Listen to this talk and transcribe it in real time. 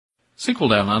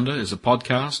SQL Down Under is a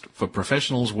podcast for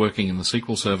professionals working in the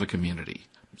SQL Server community.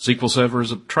 SQL Server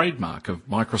is a trademark of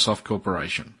Microsoft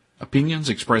Corporation. Opinions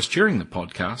expressed during the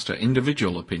podcast are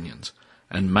individual opinions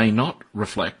and may not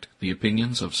reflect the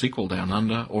opinions of SQL Down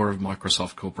Under or of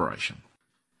Microsoft Corporation.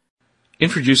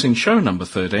 Introducing show number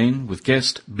 13 with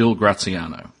guest Bill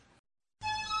Graziano.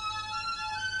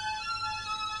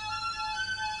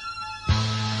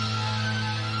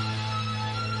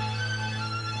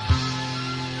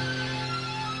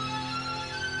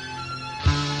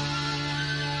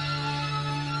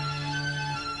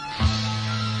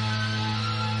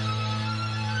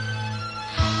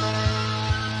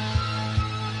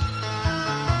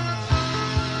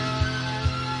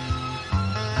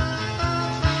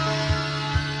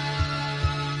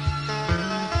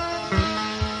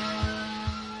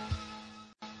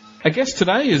 Our guest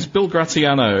today is Bill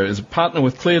Graziano, is a partner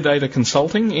with Clear Data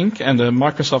Consulting, Inc. and a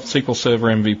Microsoft SQL Server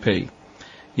MVP.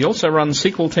 He also runs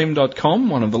SQLteam.com,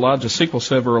 one of the largest SQL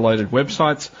Server-related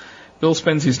websites. Bill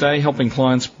spends his day helping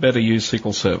clients better use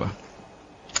SQL Server.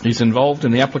 He's involved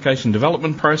in the application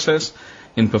development process,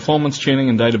 in performance tuning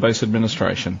and database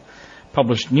administration.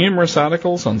 Published numerous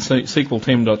articles on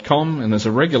SQLteam.com and is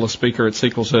a regular speaker at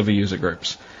SQL Server user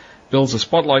groups. Bill's a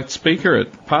spotlight speaker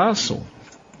at PASS,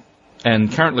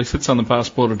 and currently sits on the PASS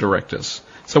board of directors.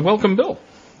 So welcome, Bill.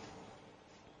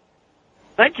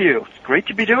 Thank you. It's great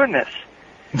to be doing this.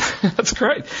 That's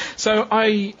great. So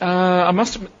I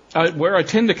must admit, where I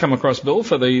tend to come across Bill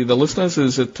for the listeners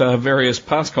is at various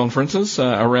PASS conferences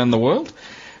around the world.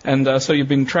 And so you've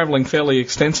been traveling fairly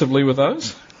extensively with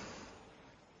those?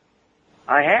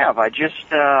 I have.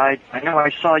 I know I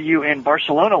saw you in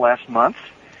Barcelona last month.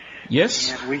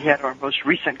 Yes. And we had our most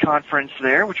recent conference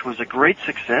there, which was a great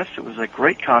success. It was a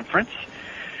great conference.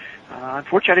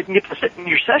 Unfortunately, I didn't get to sit in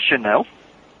your session, though.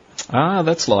 Ah,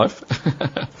 that's life.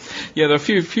 Yeah, there are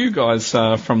a few guys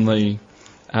from the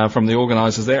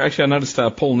organisers there. Actually, I noticed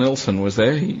Paul Nilsson was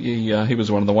there. He was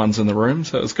one of the ones in the room,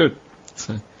 so it was good.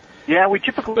 So. Yeah, we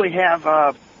typically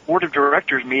have board of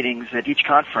directors meetings at each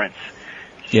conference.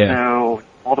 Yeah. So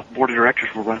all the board of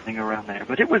directors were running around there,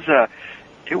 but it was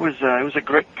a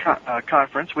great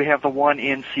conference. We have the one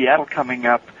in Seattle coming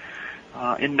up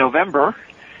in November,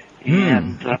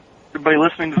 and everybody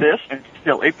listening to this,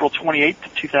 until April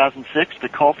 28th, 2006, the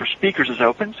call for speakers is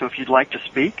open. So if you'd like to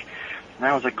speak,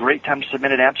 now is a great time to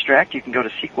submit an abstract. You can go to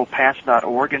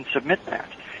SQLpass.org and submit that.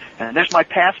 And there's my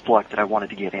pass plug that I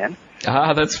wanted to get in.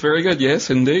 Ah, that's very good. Yes,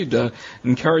 indeed.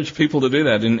 Encourage people to do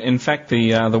that. In fact,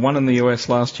 the one in the US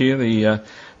last year, the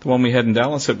one we had in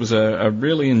Dallas, it was a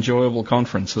really enjoyable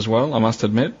conference as well, I must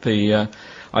admit.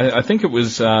 I think it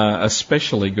was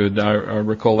especially good. I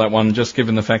recall that one, just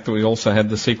given the fact that we also had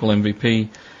the SQL MVP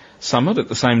Summit at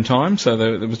the same time. So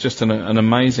there was just an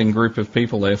amazing group of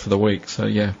people there for the week. So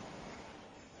yeah.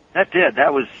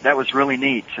 That was really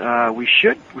neat. We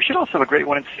should also have a great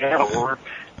one in Seattle, where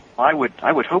I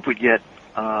would hope we'd get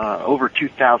over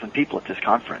 2,000 people at this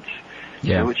conference.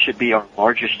 Yeah. So it should be our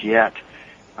largest yet.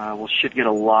 We should get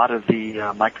a lot of the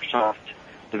Microsoft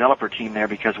developer team there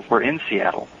because we're in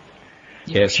Seattle.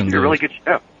 Yes, indeed. It's a really good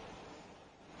show.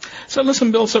 So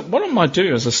listen, Bill, so what I might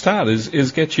do as a start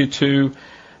is get you to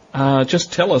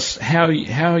just tell us how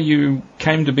you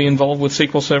came to be involved with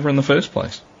SQL Server in the first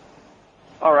place.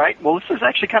 All right. Well, this is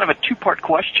actually kind of a two-part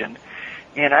question.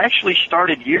 And I actually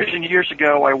started years and years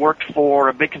ago. I worked for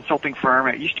a big consulting firm.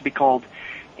 It used to be called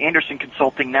Anderson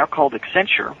Consulting, now called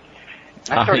Accenture.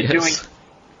 I started doing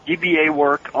DBA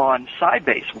work on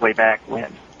Sybase way back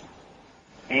when.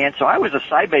 And so I was a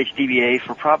Sybase DBA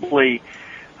for probably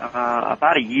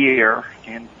about a year,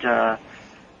 and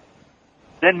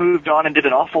then moved on and did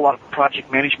an awful lot of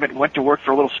project management, went to work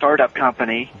for a little startup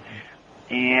company.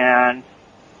 And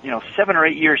 7 or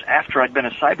 8 years after I'd been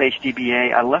a Sybase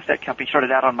DBA, I left that company,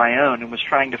 started out on my own, and was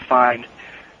trying to find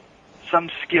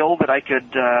some skill that I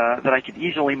could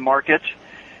easily market,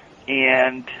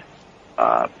 and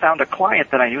found a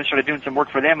client that I knew and started doing some work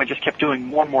for them, and just kept doing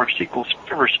more and more SQL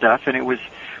Server stuff. And it was,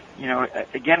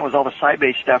 again, it was all the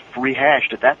Sybase stuff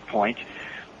rehashed at that point.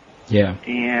 Yeah.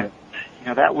 And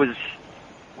that was,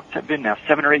 what's that been now?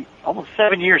 7 or 8, almost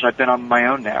 7 years I've been on my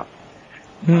own now,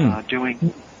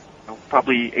 doing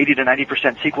probably 80 to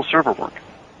 90% SQL Server work.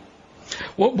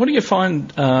 What do you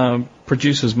find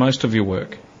produces most of your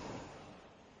work?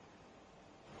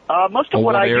 Most of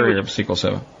what I do area of SQL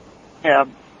Server? Yeah,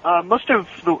 most of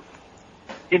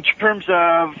in terms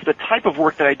of the type of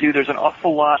work that I do, there's an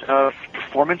awful lot of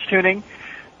performance tuning.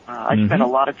 I spend a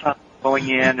lot of time going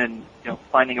in and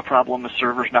finding a problem, the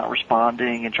server's not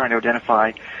responding, and trying to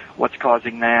identify what's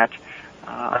causing that.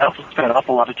 I also spend an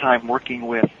awful lot of time working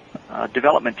with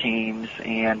development teams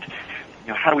and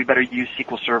how do we better use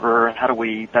SQL Server? How do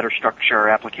we better structure our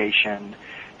application?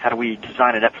 How do we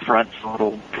design it up front so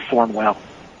it'll perform well?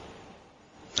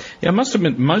 Yeah, I must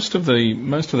admit, most of the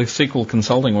SQL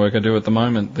consulting work I do at the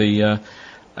moment,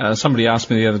 somebody asked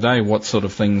me the other day what sort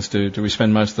of things do we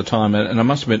spend most of the time, and I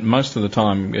must admit, most of the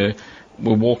time we're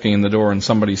walking in the door and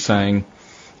somebody's saying,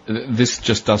 this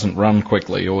just doesn't run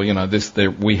quickly, or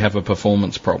we have a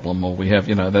performance problem, or we have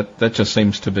that just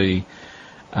seems to be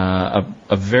a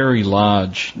very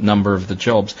large number of the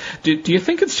jobs. Do you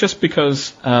think it's just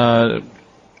because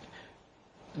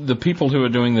the people who are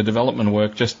doing the development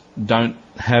work just don't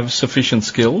have sufficient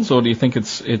skills, or do you think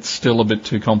it's still a bit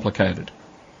too complicated?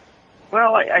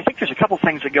 Well, I think there's a couple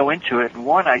things that go into it.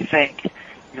 One, I think,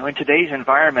 in today's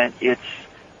environment, it's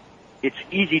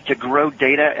easy to grow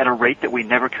data at a rate that we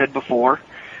never could before.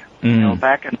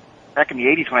 Back in the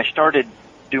 80s when I started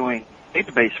doing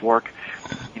database work,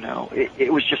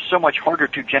 it was just so much harder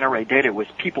to generate data. It was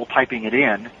people typing it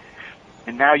in.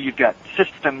 And now you've got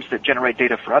systems that generate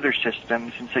data for other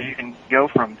systems, and so you can go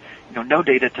from, no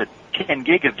data to 10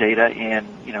 gig of data in,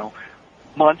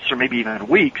 months or maybe even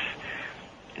weeks.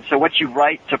 And so what you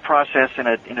write to process in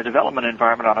a development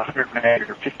environment on a 100 meg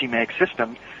or 50 meg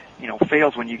system,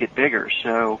 fails when you get bigger.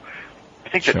 So I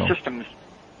think that systems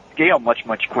scale much,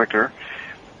 much quicker.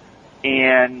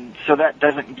 And so that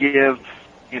doesn't give,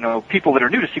 people that are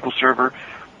new to SQL Server,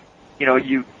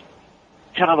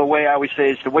 kind of the way I always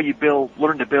say is the way you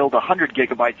learn to build a 100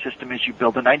 gigabyte system is you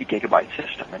build a 90 gigabyte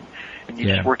system, and you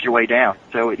just work your way down.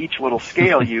 So at each little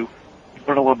scale, you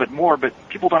learn a little bit more, but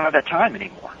people don't have that time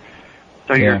anymore.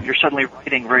 So you're suddenly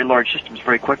writing very large systems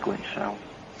very quickly. So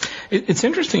it's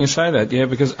interesting you say that,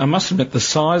 because I must admit the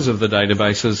size of the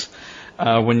databases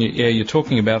when you're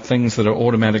talking about things that are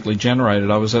automatically generated.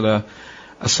 I was at a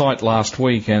site last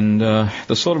week, and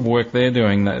the sort of work they're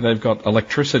doing, they've got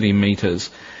electricity meters.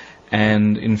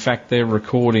 And in fact, they're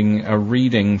recording a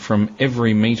reading from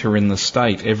every meter in the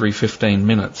state every 15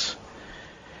 minutes.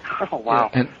 Oh, wow.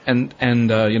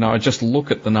 And I just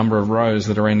look at the number of rows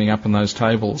that are ending up in those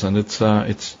tables, and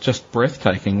it's just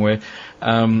breathtaking.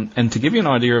 And to give you an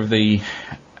idea of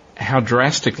how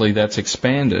drastically that's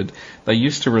expanded, they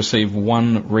used to receive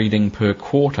one reading per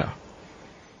quarter.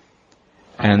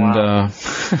 And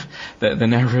they're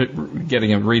now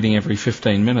getting a reading every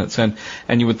 15 minutes. And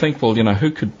you would think, well,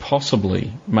 who could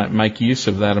possibly make use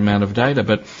of that amount of data?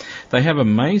 But they have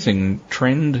amazing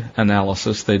trend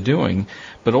analysis they're doing,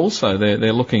 but also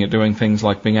they're looking at doing things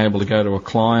like being able to go to a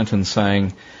client and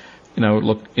saying,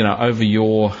 look, over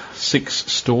your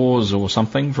 6 stores or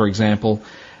something, for example,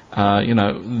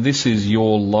 this is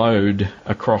your load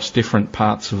across different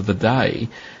parts of the day.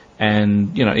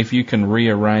 And, if you can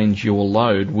rearrange your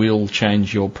load, we'll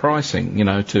change your pricing,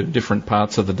 to different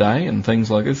parts of the day and things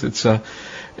like this. It's so,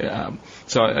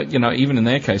 even in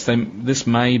their case, this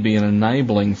may be an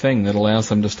enabling thing that allows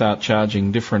them to start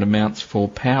charging different amounts for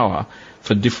power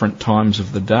for different times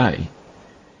of the day.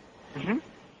 Mm-hmm.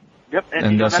 Yep.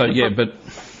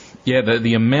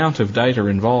 The amount of data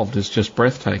involved is just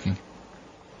breathtaking.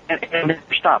 And it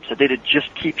never stops. The data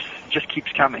just keeps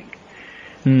coming.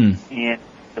 Hmm. And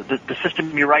the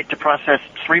system you write to process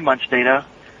 3 months' data,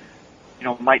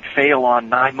 might fail on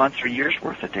 9 months or years'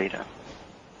 worth of data.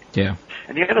 Yeah.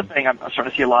 And the other thing I'm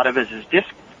starting to see a lot of is disk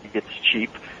gets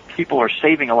cheap. People are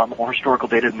saving a lot more historical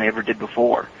data than they ever did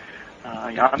before.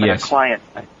 I'm at a client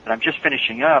that I'm just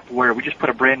finishing up where we just put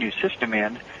a brand new system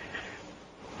in,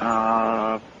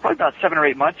 probably about 7 or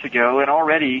 8 months ago, and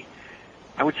already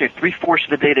I would say 3/4 of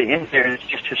the data in there is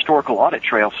just historical audit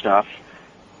trail stuff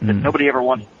that nobody ever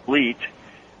wants to delete.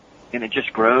 And it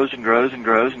just grows and grows and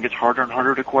grows and gets harder and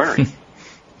harder to query.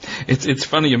 It's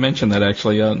funny you mentioned that,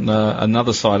 actually. On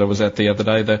another site I was at the other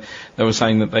day, they were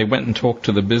saying that they went and talked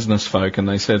to the business folk and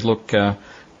they said, look,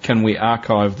 can we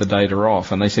archive the data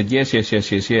off? And they said, yes.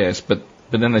 But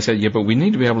then they said, but we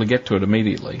need to be able to get to it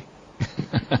immediately.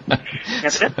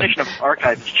 The definition of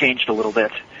archive has changed a little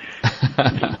bit.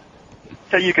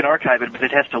 So you can archive it, but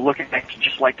it has to look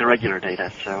just like the regular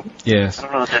data. So yes. I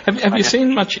don't know that have you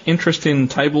seen much interest in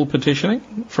table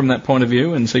partitioning from that point of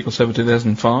view in SQL Server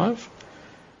 2005?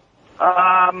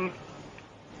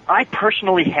 I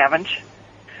personally haven't,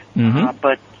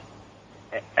 but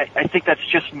I think that's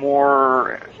just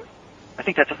more. I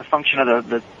think that's a function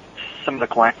of some of the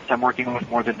clients I'm working with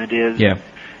more than it is. Yeah.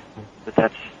 But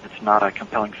that's not a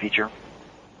compelling feature.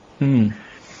 Hmm.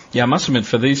 Yeah, I must admit,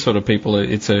 for these sort of people,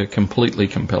 it's a completely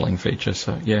compelling feature,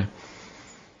 so yeah.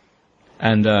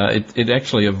 And it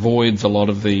actually avoids a lot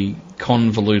of the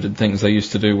convoluted things they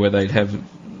used to do where they'd have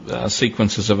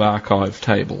sequences of archive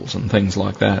tables and things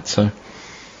like that, so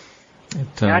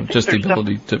just the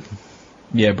ability to...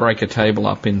 break a table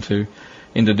up into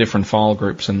different file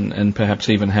groups and perhaps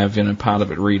even have, part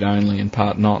of it read only and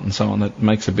part not and so on. That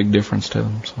makes a big difference to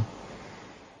them. So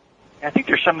I think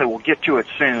there's some that will get to it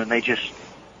soon. They just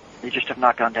have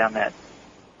not gone down that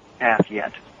path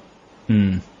yet.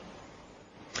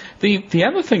 The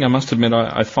other thing I must admit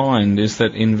I find is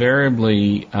that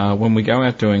invariably when we go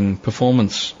out doing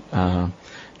performance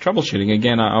troubleshooting,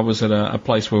 again, I was at a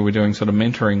place where we're doing sort of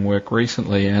mentoring work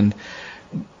recently, and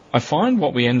I find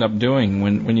what we end up doing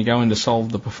when you go in to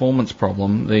solve the performance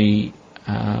problem,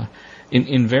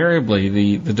 invariably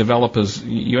the developers,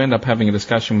 you end up having a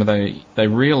discussion where they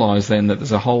realise then that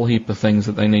there's a whole heap of things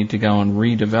that they need to go and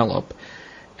redevelop,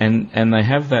 and they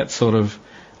have that sort of,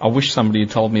 I wish somebody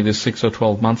had told me this 6 or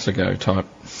 12 months ago type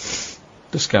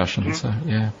discussion. Mm-hmm. So,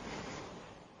 yeah.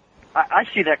 I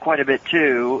see that quite a bit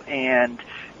too, and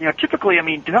typically,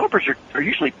 developers are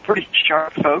usually pretty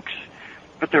sharp folks,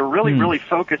 but they're really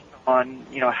focused on,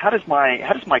 how does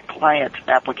my client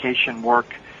application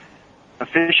work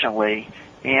efficiently?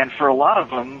 And for a lot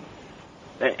of them,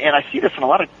 and I see this in a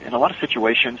lot of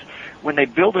situations, when they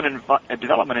build a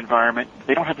development environment,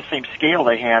 they don't have the same scale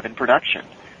they have in production.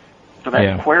 So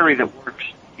that query that works,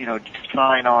 just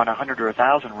fine on 100 or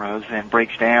 1,000 rows, then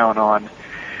breaks down on,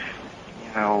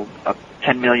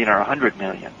 10 million or 100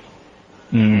 million.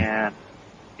 And,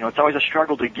 it's always a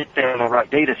struggle to get there in the right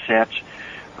data sets.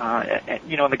 And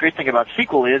the great thing about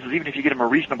SQL is even if you get them a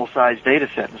reasonable sized data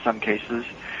set in some cases,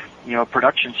 a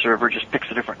production server just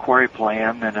picks a different query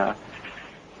plan than a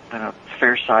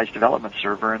fair sized development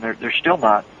server, and they're still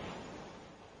not,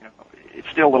 it's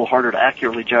still a little harder to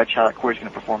accurately judge how that query is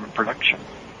going to perform in production.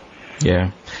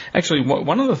 Yeah. Actually,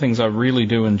 one of the things I really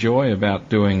do enjoy about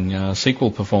doing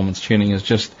SQL performance tuning is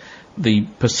just the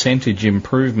percentage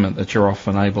improvement that you're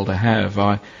often able to have.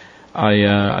 I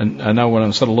know when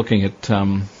I'm sort of looking at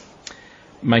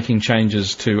making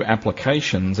changes to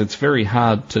applications, it's very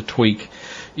hard to tweak,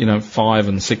 5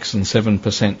 and 6 and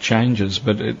 7% changes,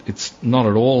 but it's not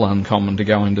at all uncommon to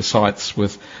go into sites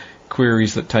with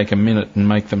queries that take a minute and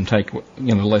make them take,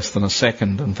 less than a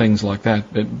second and things like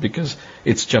that, because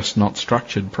it's just not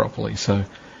structured properly. So,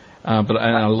 and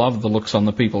I love the looks on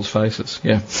the people's faces.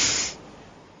 Yeah.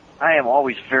 I am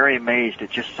always very amazed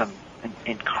at just some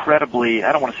incredibly,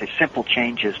 I don't want to say simple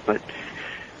changes, but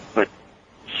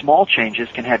small changes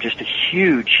can have just a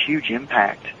huge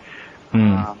impact.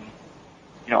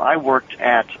 I worked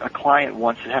at a client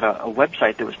once that had a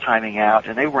website that was timing out,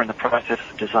 and they were in the process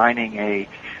of designing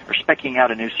or specking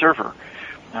out a new server.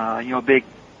 A big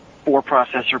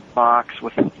 4-processor box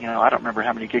with, I don't remember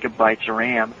how many gigabytes of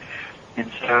RAM.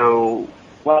 And so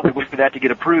while we waited for that to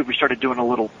get approved, we started doing a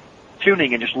little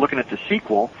tuning and just looking at the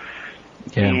SQL,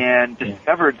 and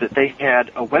discovered that they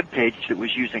had a web page that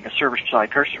was using a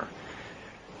server-side cursor.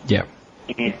 Yeah.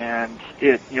 And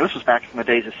this was back from the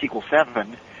days of SQL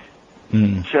 7.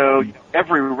 So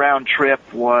every round trip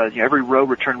was, every row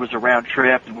return was a round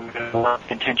trip, and we had a lot of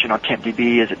contention on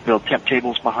TempDB as it built temp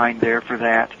tables behind there for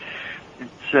that. And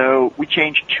so we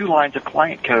changed 2 lines of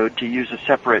client code to use a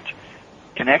separate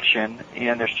connection,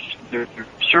 and their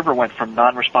server went from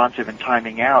non-responsive and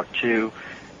timing out to,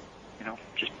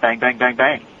 just bang, bang, bang,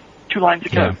 bang. 2 lines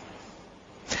of code.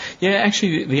 Yeah,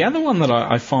 actually, the other one that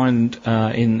I find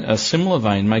in a similar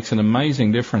vein makes an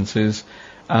amazing difference is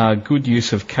good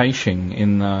use of caching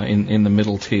in the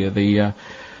middle tier.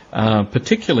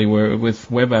 Particularly with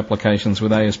web applications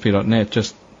with ASP.NET,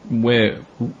 just where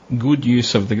good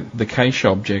use of the cache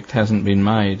object hasn't been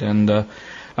made. And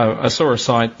I saw a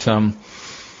site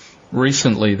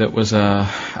recently that was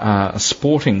a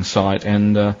sporting site,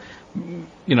 and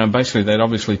basically they'd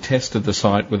obviously tested the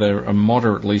site with a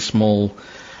moderately small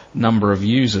number of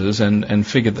users and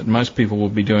figured that most people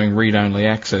would be doing read-only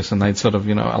access, and they'd sort of,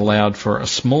 allowed for a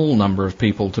small number of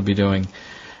people to be doing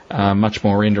much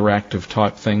more interactive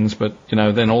type things. But,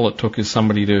 then all it took is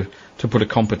somebody to put a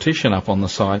competition up on the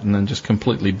site and then just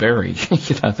completely bury,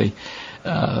 the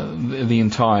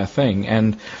entire thing.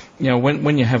 And,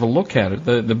 when you have a look at it,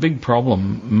 the big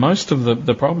problem, most of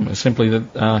the problem is simply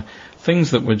that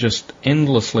things that were just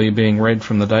endlessly being read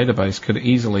from the database could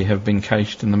easily have been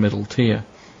cached in the middle tier.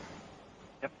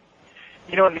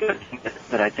 And the other thing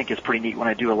that I think is pretty neat when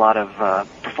I do a lot of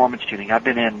performance tuning, I've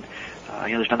been in,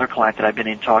 there's another client that I've been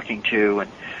in talking to,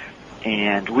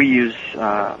 and we use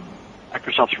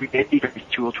Microsoft's read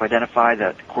tool to identify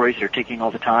the queries that are taking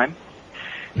all the time.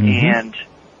 And,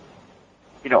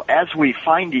 as we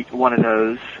find one of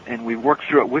those and we work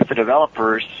through it with the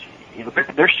developers,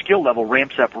 their skill level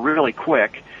ramps up really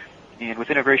quick, and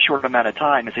within a very short amount of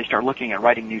time, as they start looking at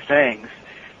writing new things,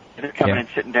 they're coming and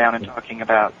sitting down and talking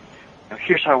about,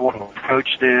 here's how I want to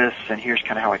approach this, and here's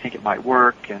kind of how I think it might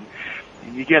work, and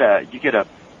you get a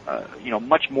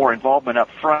much more involvement up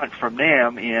front from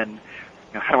them in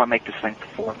how do I make this thing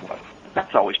perform well.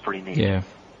 That's always pretty neat. Yeah.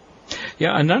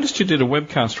 Yeah, I noticed you did a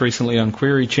webcast recently on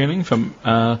query tuning from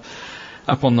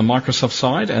up on the Microsoft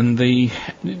side, and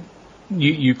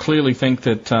you clearly think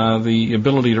that the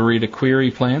ability to read a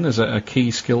query plan is a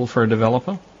key skill for a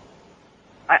developer.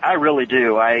 I really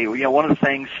do. One of the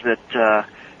things that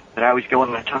I always go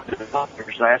in when I talk to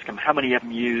developers, I ask them how many of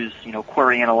them use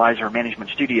Query Analyzer or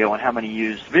Management Studio, and how many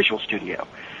use Visual Studio,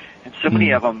 and so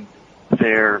many of them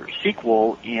they're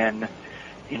SQL in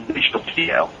Visual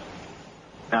Studio.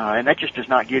 And that just does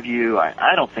not give you,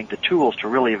 I don't think, the tools to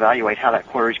really evaluate how that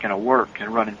query is going to work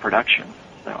and run in production.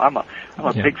 So I'm a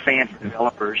big fan for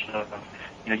developers.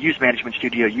 Use Management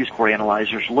Studio, use Query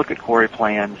Analyzers, look at query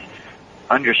plans,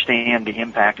 understand the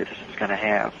impact that this is going to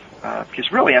have.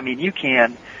 Because really, you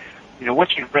can,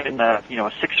 once you've written a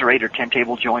 6 or 8 or 10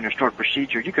 table join or stored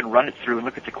procedure, you can run it through and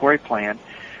look at the query plan.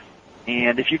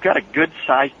 And if you've got a good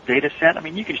sized data set,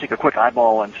 you can just take a quick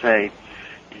eyeball and say,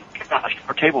 gosh,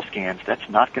 for table scans, that's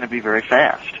not going to be very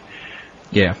fast.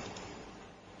 Yeah.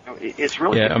 It's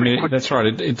really that's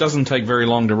right. It doesn't take very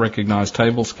long to recognize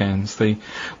table scans.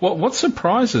 What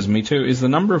surprises me too is the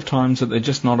number of times that they're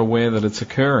just not aware that it's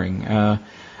occurring,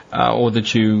 or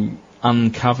that you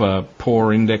uncover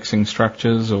poor indexing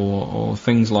structures or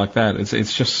things like that.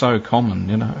 It's just so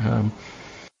common,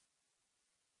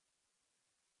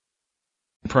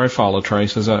 Profiler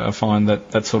traces, I find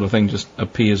that sort of thing just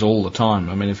appears all the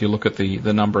time. If you look at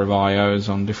the number of IOs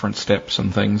on different steps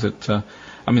and things, the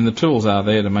tools are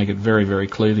there to make it very, very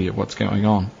clear to you what's going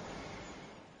on.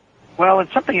 Well, and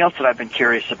something else that I've been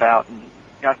curious about,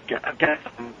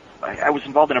 I was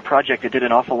involved in a project that did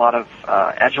an awful lot of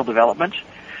agile development,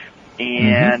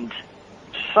 and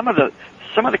some of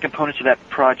the components of that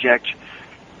project,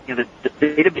 the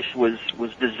database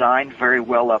was designed very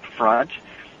well up front.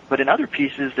 But in other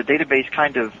pieces, the database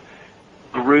kind of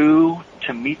grew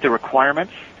to meet the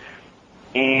requirements.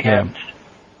 And,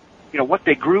 what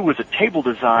they grew was a table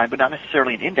design, but not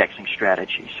necessarily an indexing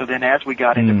strategy. So then as we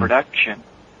got into production,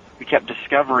 we kept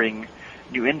discovering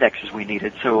new indexes we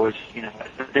needed. So it was,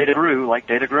 as the data grew, like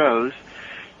data grows,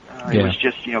 it was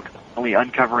just, only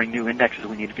uncovering new indexes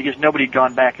we needed, because nobody had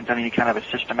gone back and done any kind of a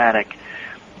systematic,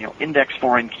 index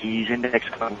foreign keys, index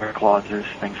code clauses,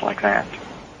 things like that.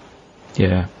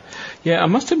 Yeah. Yeah, I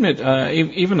must admit,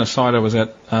 even a site I was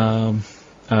at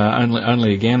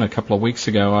only again a couple of weeks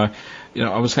ago,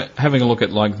 I was having a look at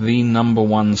the number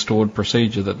one stored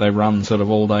procedure that they run sort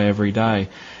of all day, every day.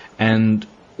 And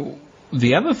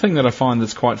the other thing that I find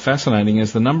that's quite fascinating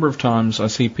is the number of times I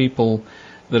see people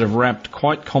that have wrapped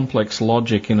quite complex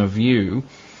logic in a view,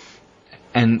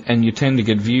 and you tend to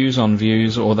get views on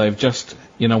views, or they've just,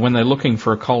 when they're looking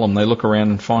for a column, they look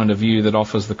around and find a view that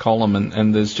offers the column,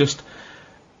 and there's just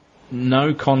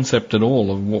no concept at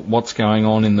all of what's going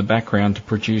on in the background to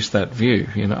produce that view.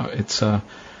 It's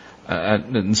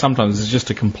and sometimes it's just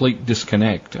a complete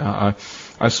disconnect. I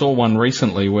saw one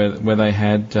recently where they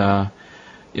had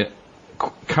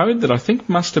code that I think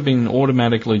must have been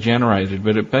automatically generated,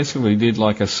 but it basically did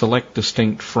like a select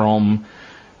distinct from,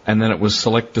 and then it was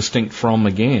select distinct from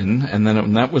again, and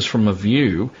then that was from a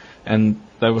view, and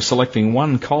they were selecting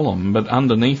one column, but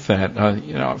underneath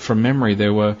that, from memory,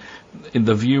 the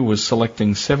view was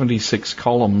selecting 76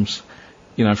 columns,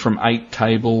 from 8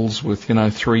 tables with,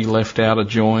 3 left outer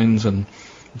joins, and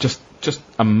just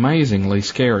amazingly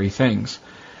scary things.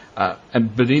 But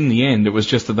in the end, it was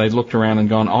just that they looked around and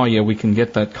gone, oh yeah, we can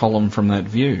get that column from that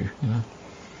view.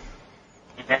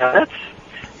 Yeah,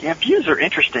 views are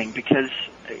interesting because,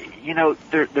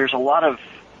 there's a lot of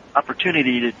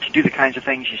opportunity to do the kinds of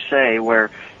things you say, where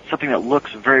something that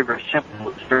looks very, very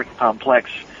simple is very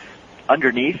complex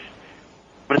underneath.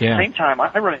 But at the same time,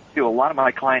 I run into a lot of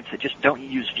my clients that just don't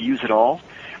use views at all,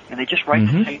 and they just write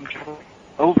the same code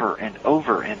over and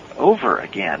over and over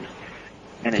again.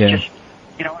 And it just,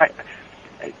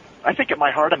 I think at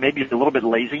my heart I'm maybe a little bit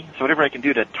lazy, so whatever I can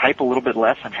do to type a little bit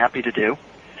less, I'm happy to do.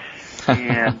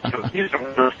 And views are one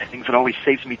of those things that always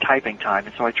saves me typing time,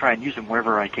 and so I try and use them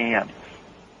wherever I can.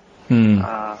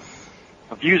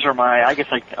 Views are I guess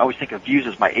I always think of views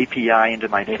as my API into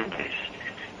my database.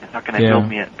 It's not going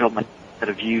to build my set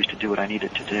of views to do what I need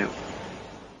it to do.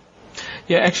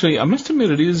 Yeah, actually, I must admit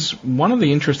it is one of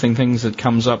the interesting things that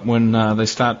comes up when they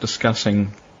start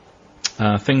discussing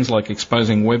things like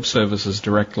exposing web services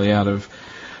directly out of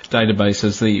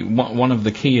databases. One of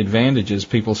the key advantages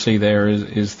people see there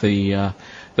is the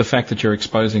fact that you're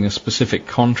exposing a specific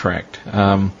contract.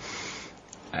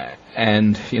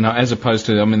 And, as opposed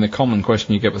to, the common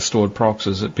question you get with stored procs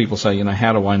is that people say,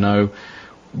 how do I know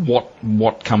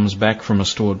what comes back from a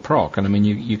stored proc? And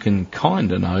you can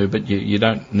kind of know, but you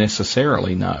don't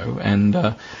necessarily know. And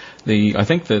I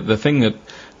think the thing that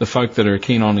the folk that are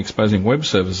keen on exposing web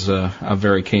services are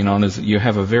very keen on is that you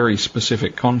have a very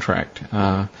specific contract,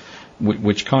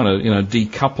 which kind of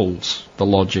decouples the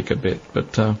logic a bit.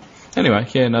 But anyway,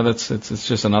 it's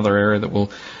just another area that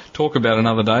we'll talk about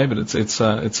another day. But it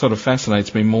sort of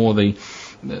fascinates me more the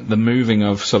moving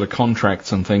of sort of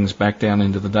contracts and things back down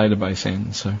into the database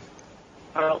end. So,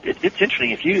 well, it's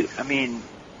interesting.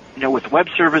 With web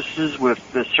services,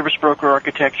 with the service broker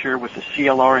architecture, with the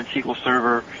CLR and SQL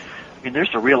Server,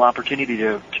 there's a real opportunity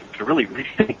to really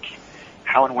rethink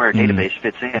how and where a database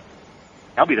fits in.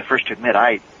 I'll be the first to admit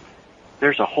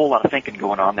there's a whole lot of thinking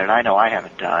going on there that I know I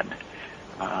haven't done.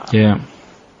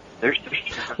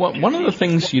 Well, one of the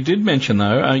things you did mention,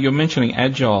 though, you're mentioning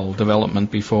agile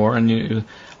development before, and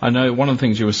I know one of the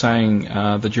things you were saying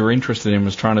that you were interested in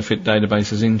was trying to fit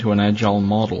databases into an agile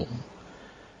model.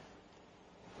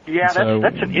 Yeah,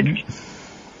 that's an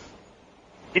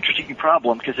interesting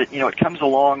problem, because it comes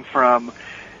along from,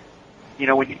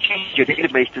 when you change your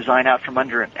database design out from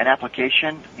under an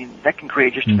application, that can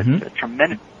create just a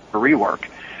tremendous rework.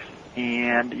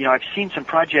 And, I've seen some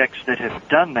projects that have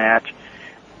done that,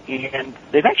 and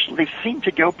they've seemed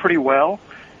to go pretty well.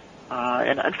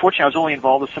 And unfortunately, I was only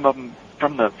involved with some of them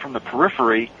from the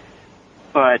periphery,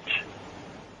 but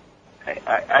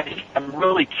I'm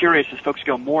really curious as folks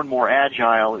go more and more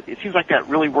agile. It seems like that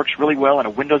really works really well in a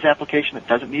Windows application that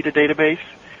doesn't need a database.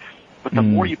 But the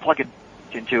more you plug it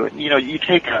into it, you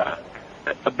take a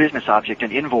business object,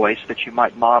 an invoice that you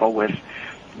might model with,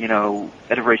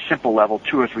 at a very simple level,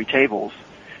 2 or 3 tables,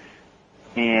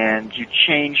 and you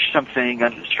change something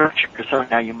under the structure, so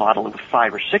now you model it with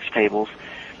 5 or 6 tables.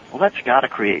 Well, that's got to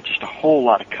create just a whole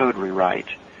lot of code rewrite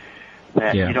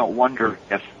that you don't wonder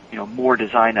if more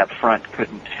design up front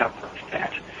couldn't help with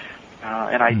that.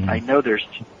 And I know there's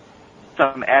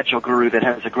some agile guru that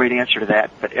has a great answer to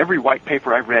that, but every white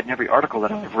paper I've read and every article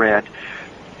that I've read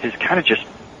has kind of just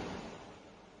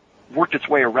worked its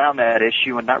way around that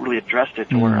issue and not really addressed it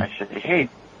to where I said, hey,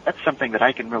 that's something that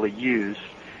I can really use.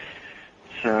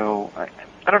 So I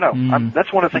don't know.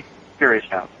 That's one of the things I'm curious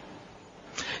about.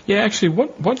 Yeah, actually,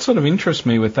 what sort of interests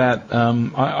me with that,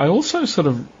 I also sort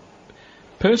of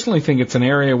personally think it's an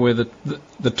area where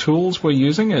the tools we're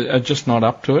using are just not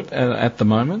up to it at the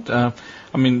moment.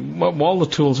 While the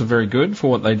tools are very good for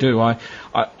what they do, I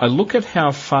look at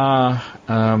how far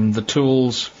the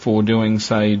tools for doing,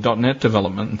 say, .NET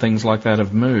development and things like that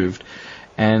have moved,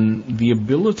 and the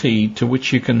ability to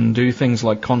which you can do things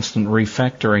like constant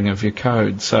refactoring of your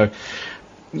code. So,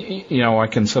 I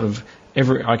can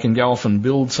I can go off and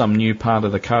build some new part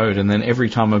of the code, and then every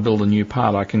time I build a new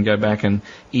part, I can go back and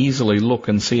easily look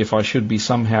and see if I should be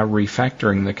somehow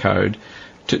refactoring the code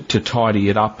to tidy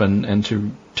it up and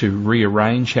to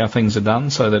rearrange how things are done,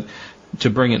 so that to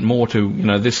bring it more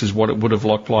to, this is what it would have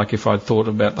looked like if I'd thought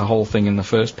about the whole thing in the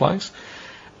first place.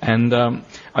 And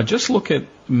I just look at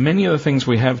many of the things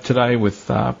we have today with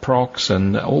procs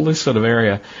and all this sort of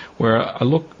area, where I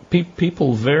look,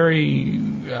 people very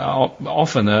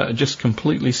often are just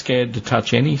completely scared to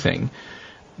touch anything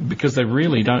because they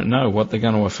really don't know what they're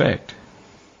going to affect.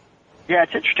 Yeah,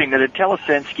 it's interesting that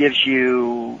IntelliSense gives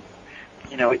you,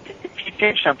 if you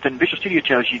change something, Visual Studio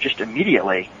tells you just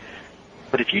immediately.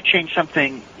 But if you change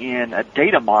something in a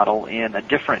data model in a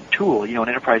different tool, an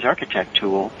enterprise architect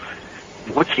tool,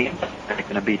 what's the impact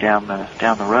going to be down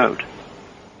the road?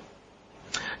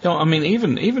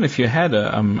 Even if you had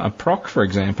a proc, for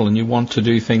example, and you want to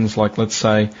do things like, let's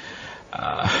say,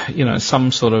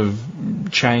 some sort of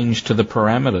change to the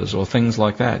parameters or things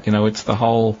like that, it's the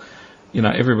whole,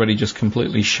 everybody just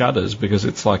completely shudders because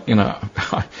it's like,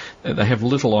 they have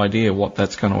little idea what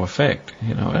that's going to affect,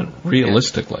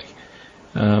 realistically.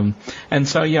 And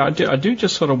so, I do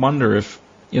just sort of wonder if,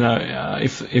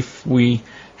 if we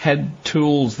had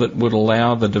tools that would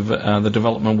allow the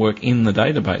development work in the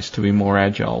database to be more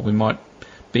agile, we might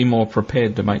be more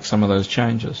prepared to make some of those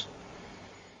changes.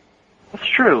 That's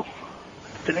true.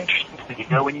 It's an interesting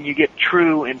thing. When you get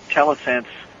true IntelliSense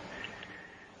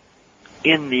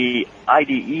in the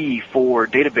IDE for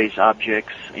database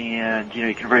objects, and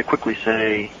you can very quickly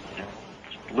say,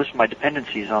 list my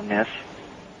dependencies on this,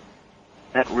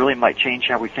 that really might change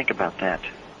how we think about that.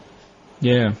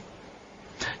 Yeah.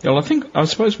 Yeah, well, I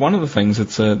suppose one of the things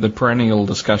that's the perennial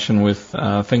discussion with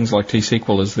things like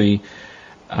T-SQL is the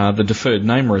deferred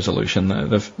name resolution.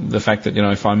 The fact that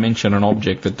if I mention an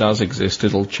object that does exist,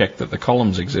 it'll check that the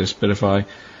columns exist. But if I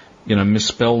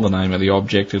misspell the name of the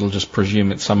object. It'll just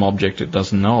presume it's some object it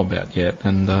doesn't know about yet.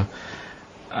 And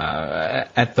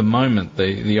at the moment,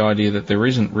 the idea that there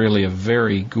isn't really a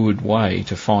very good way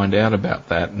to find out about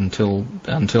that until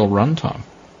runtime.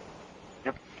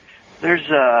 Yep. There's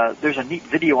a neat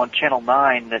video on Channel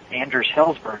 9 that Anders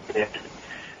Hellsberg did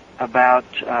about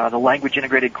the language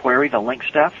integrated query, the link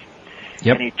stuff.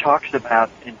 Yep. And he talks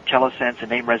about IntelliSense and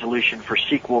name resolution for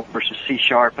SQL versus C#,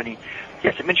 and he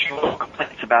has some interesting little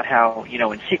complaints about how,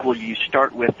 in SQL you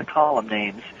start with the column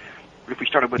names, but if we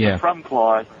started with the from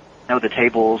clause, know the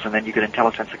tables, and then you get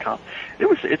IntelliSense account.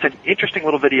 It's an interesting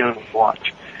little video to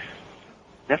watch.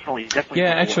 Definitely. Yeah,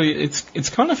 actually, it's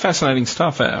kind of fascinating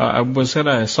stuff. I was at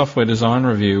a software design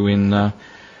review in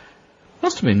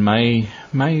must have been May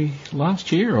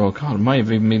last year, or God, it may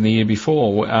have even been the year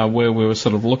before, where we were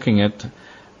sort of looking at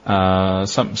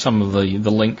some of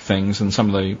the link things and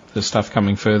some of the stuff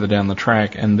coming further down the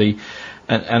track, and we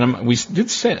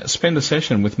did spend a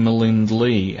session with Milind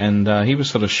Lee, and he was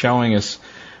sort of showing us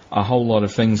a whole lot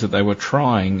of things that they were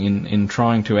trying in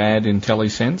trying to add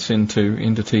IntelliSense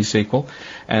into T-SQL.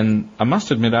 And I must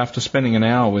admit, after spending an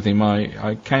hour with him,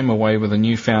 I came away with a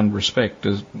newfound respect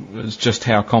as just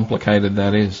how complicated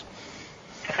that is.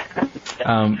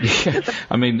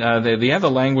 I mean, the other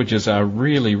languages are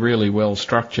really, really well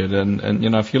structured, and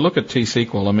if you look at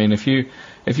T-SQL, I mean, if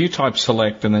you type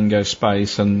select and then go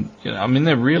space, and I mean,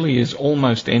 there really is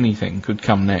almost anything could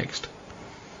come next.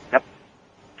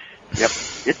 Yep.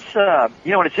 It's, and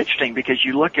it's interesting because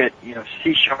you look at,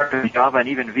 C# and Java and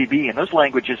even VB, and those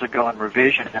languages have gone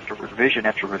revision after revision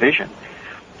after revision.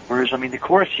 Whereas, I mean, the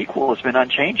core of SQL has been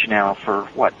unchanged now for,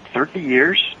 30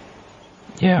 years?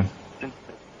 Yeah.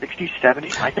 60s,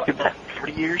 70s? I think about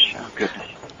 40 years? Oh, goodness.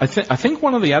 I think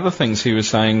one of the other things he was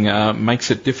saying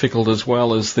makes it difficult as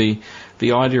well is the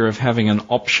idea of having an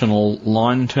optional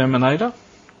line terminator.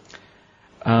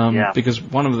 Because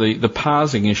one of the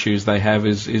parsing issues they have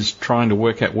is trying to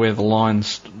work out where the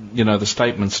lines, the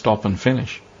statements stop and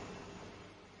finish.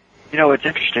 It's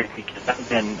interesting because I've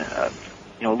been,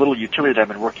 a little utility that I've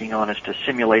been working on is to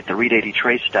simulate the read-80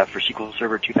 trace stuff for SQL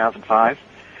Server 2005.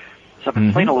 So I've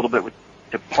been playing a little bit with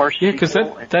to parse. Yeah, because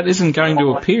that isn't going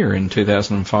to appear in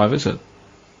 2005, is it?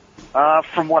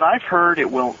 From what I've heard, they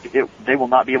will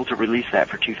not be able to release that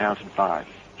for 2005.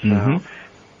 So.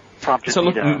 So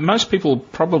look, most people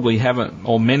probably haven't,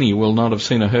 or many will not have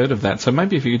seen or heard of that. So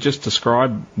maybe if you could just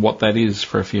describe what that is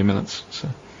for a few minutes.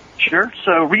 Sure.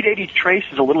 So read80 trace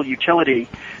is a little utility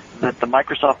that the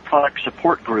Microsoft Product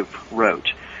Support Group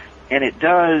wrote, and it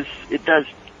does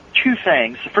two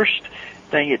things. The first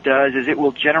thing it does is it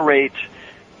will generate,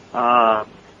 you got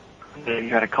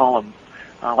to call them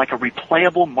like a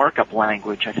replayable markup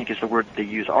language, I think is the word they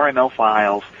use, RML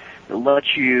files that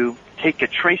lets you take a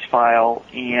trace file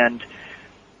and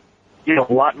get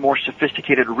a lot more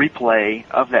sophisticated replay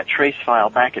of that trace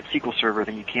file back at SQL Server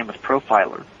than you can with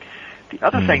Profiler. The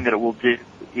other thing that it will do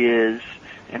is,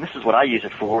 and this is what I use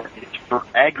it for, it's for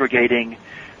aggregating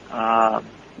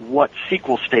what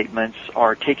SQL statements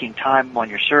are taking time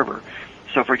on your server.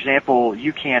 So, for example,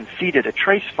 you can feed it a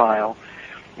trace file,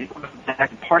 you go back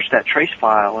and parse that trace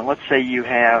file, and let's say you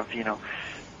have,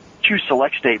 two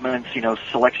select statements,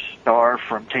 select star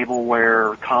from table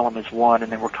where column is 1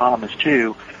 and then where column is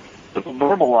 2. It will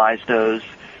normalize those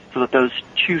so that those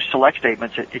two select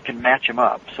statements, it can match them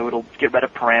up. So it'll get rid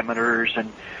of parameters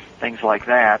and things like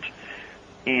that.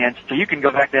 And so you can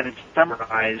go back then and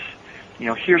summarize,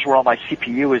 here's where all my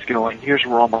CPU is going, here's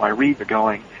where all my reads are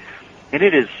going. And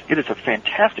it is a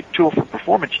fantastic tool for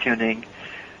performance tuning.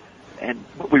 And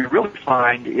what we really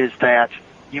find is that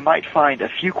you might find a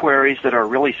few queries that are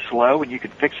really slow, and you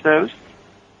can fix those.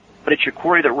 But it's your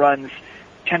query that runs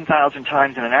 10,000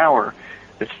 times in an hour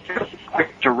that's fairly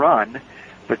quick to run,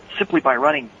 but simply by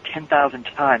running 10,000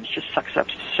 times just sucks up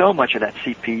so much of that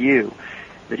CPU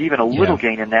that even a little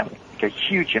gain in that will make a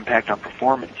huge impact on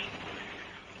performance.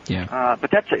 Yeah.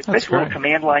 But that's a little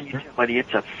command line utility.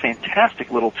 It's a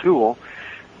fantastic little tool,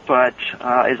 but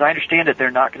as I understand it, they're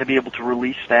not going to be able to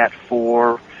release that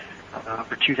for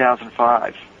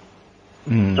 2005.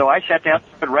 So I sat down and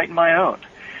started writing my own.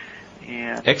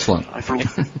 And excellent. I've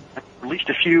released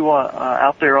a few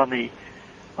out there on the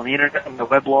internet, on the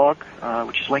weblog,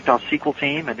 which is linked on SQL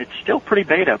Team, and it's still pretty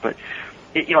beta. But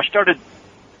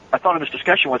I thought in this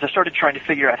discussion I started trying to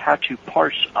figure out how to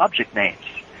parse object names.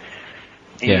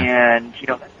 And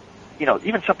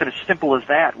even something as simple as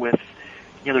that with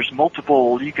there's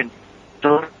multiple, you can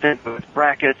do it with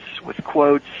brackets, with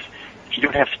quotes. If you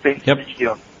don't have space,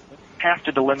 have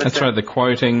to delimit That's them. right, the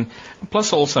quoting,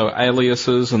 plus also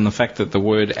aliases and the fact that the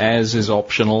word as is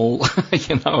optional,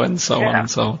 and so on and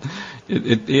so on.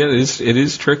 It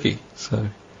is tricky. So,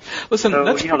 listen,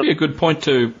 that's probably a good point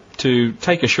to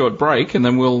take a short break, and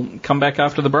then we'll come back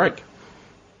after the break.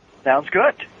 Sounds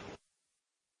good.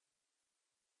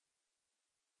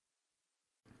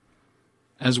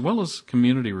 As well as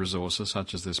community resources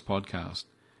such as this podcast,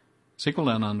 SQL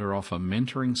Down Under offer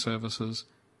mentoring services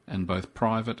and both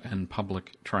private and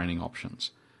public training options.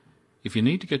 If you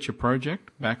need to get your project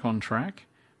back on track,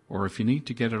 or if you need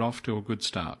to get it off to a good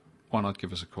start, why not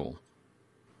give us a call?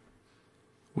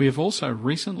 We have also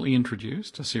recently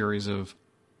introduced a series of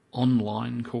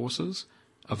online courses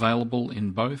available in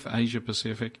both Asia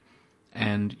Pacific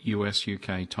and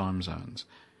US-UK time zones.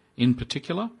 In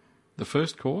particular, the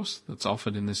first course that's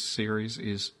offered in this series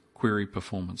is Query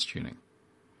Performance Tuning.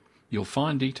 You'll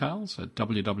find details at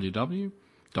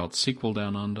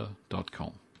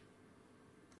www.sqldownunder.com.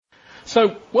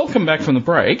 So, welcome back from the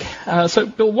break. So,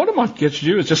 Bill, what I might get you to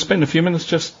do is just spend a few minutes,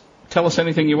 just tell us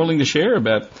anything you're willing to share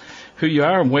about who you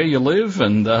are and where you live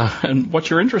and what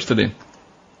you're interested in.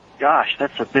 Gosh,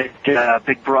 that's a big,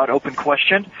 broad, open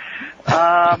question.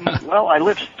 Well, I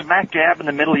live smack dab in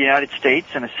the middle of the United States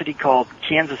in a city called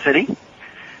Kansas City.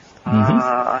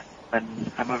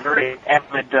 And I'm a very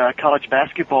avid college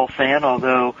basketball fan,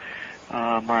 although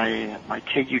my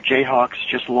KU Jayhawks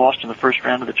just lost in the first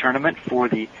round of the tournament for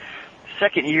the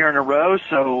second year in a row,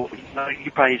 so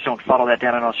you probably don't follow that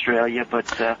down in Australia.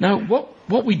 But no,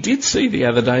 what we did see the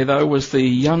other day, though, was the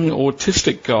young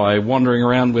autistic guy wandering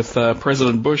around with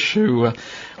President Bush, who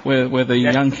where the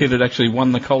young kid had actually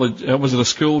won the college. Was it a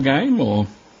school game or?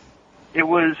 It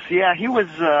was, he was,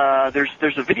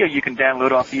 there's a video you can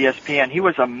download off ESPN. He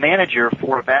was a manager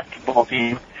for a basketball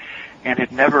team and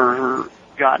had never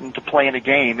gotten to play in a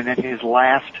game, and then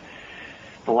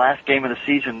the last game of the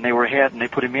season, they were ahead and they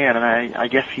put him in, and I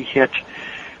guess he hit,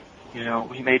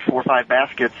 he made 4 or 5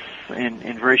 baskets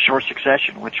in very short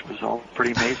succession, which was all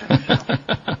pretty amazing. So.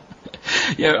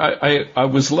 Yeah, I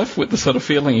was left with the sort of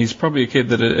feeling he's probably a kid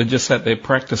that had just sat there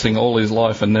practicing all his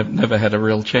life and never had a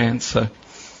real chance. So,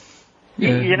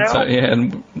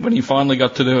 and when he finally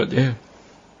got to do it,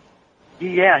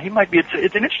 Yeah, he might be.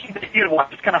 It's an interesting video to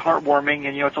watch. It's kind of heartwarming,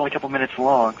 and it's only a couple minutes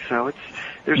long. So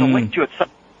there's a link to it.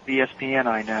 ESPN,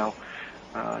 I know.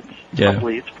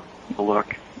 It's a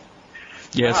look.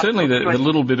 Yeah, certainly the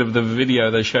little bit of the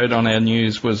video they showed on our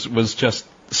news was just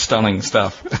stunning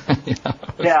stuff.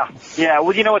 Yeah.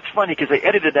 Well, it's funny because they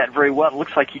edited that very well. It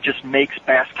looks like he just makes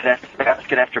basket after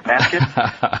basket after basket.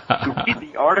 If you read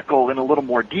the article in a little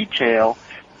more detail,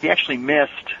 he actually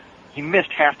missed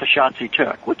half the shots he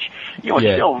took, which is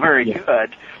still very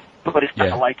good. But it's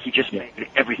not like he just made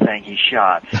everything he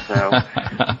shot. So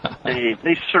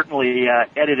they certainly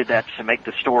edited that to make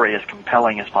the story as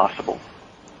compelling as possible.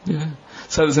 Yeah.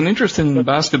 So there's an interest in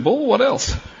basketball. What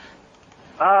else?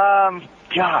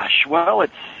 Gosh, well,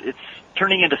 it's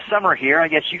turning into summer here. I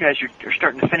guess you guys are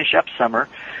starting to finish up summer.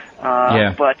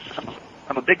 But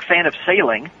I'm a big fan of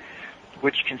sailing,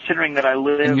 which, considering that I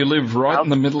live... And you live right in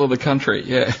the middle of the country,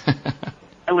 yeah.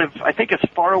 I live, I think, as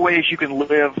far away as you can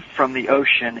live from the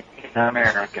ocean in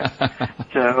America.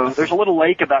 So there's a little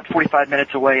lake about 45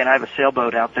 minutes away, and I have a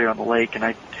sailboat out there on the lake, and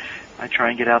I try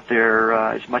and get out there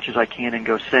as much as I can and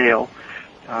go sail.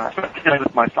 I started sailing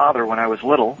with my father when I was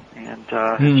little, and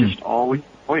just always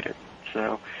enjoyed it.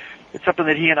 So it's something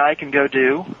that he and I can go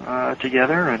do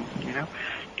together, and,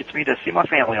 gets me to see my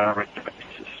family on a regular basis.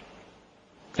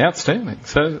 Outstanding.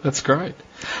 So that's great.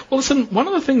 Well, listen, one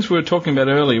of the things we were talking about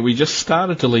earlier, we just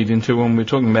started to lead into when we were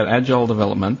talking about agile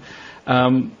development.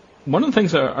 One of the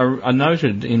things I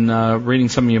noted in reading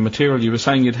some of your material, you were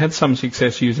saying you'd had some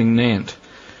success using Nant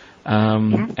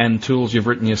and tools you've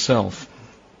written yourself.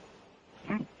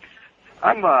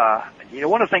 I'm,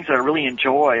 one of the things that I really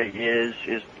enjoy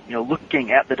is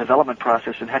looking at the development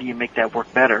process and how do you make that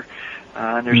work better.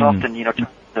 And there's often,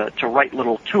 to write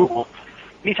little tools.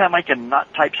 Anytime I can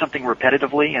not type something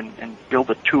repetitively and build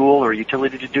a tool or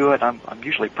utility to do it, I'm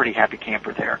usually a pretty happy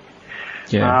camper there.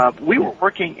 Yeah. We were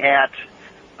working at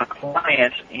a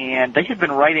client, and they had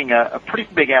been writing a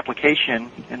pretty big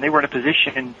application, and they were in a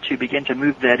position to begin to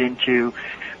move that into,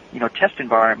 test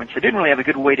environments. They didn't really have a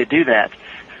good way to do that.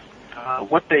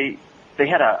 They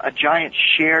had a giant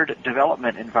shared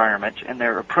development environment, and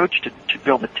their approach to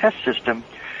build a test system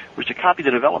was to copy the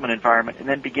development environment and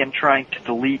then begin trying to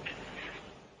delete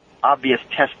obvious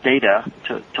test data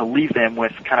to leave them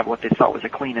with kind of what they thought was a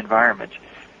clean environment.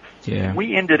 Yeah.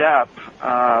 We ended up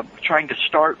trying to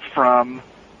start from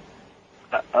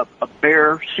a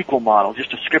bare SQL model,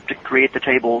 just a script to create the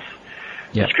tables,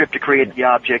 the script to create the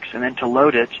objects, and then to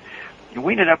load it. And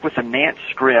we ended up with a NANT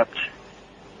script.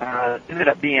 Ended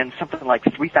up being something like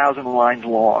 3,000 lines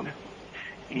long.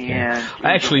 And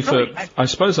actually, I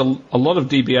suppose a lot of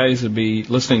DBAs would be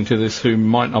listening to this who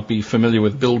might not be familiar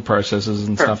with build processes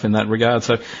and stuff in that regard.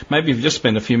 So maybe if you just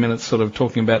spend a few minutes sort of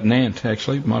talking about NANT,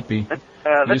 actually, it might be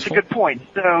that's a good point.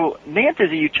 So NANT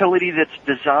is a utility that's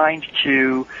designed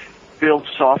to build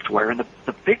software, and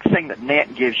the big thing that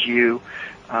NANT gives you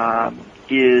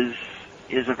is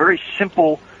a very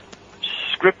simple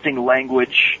scripting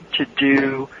language to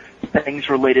do things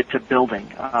related to building,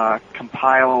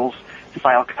 compiles,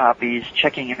 file copies,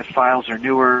 checking if files are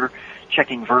newer,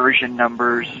 checking version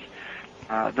numbers,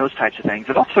 those types of things.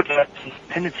 It also does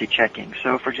dependency checking.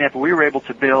 So, for example, we were able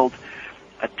to build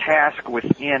a task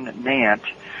within NANT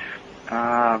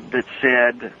that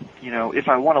said, if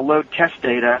I want to load test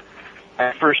data,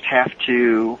 I first have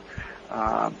to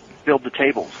build the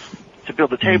tables. To build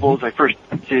the tables, I first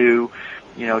have to,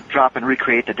 drop and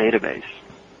recreate the database.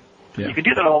 Yeah. You can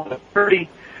do that all in a pretty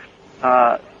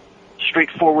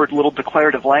straightforward little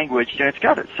declarative language, and it's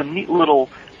got some neat little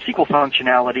SQL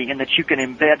functionality in that you can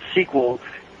embed SQL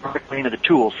directly into the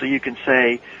tool. So you can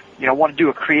say, I want to do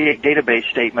a create database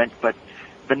statement, but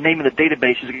the name of the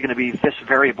database is going to be this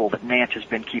variable that NANT has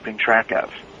been keeping track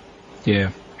of.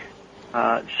 Yeah.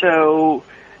 So,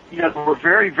 there were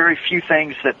very, very few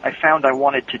things that I found I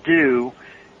wanted to do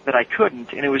that I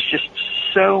couldn't, and it was just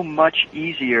so much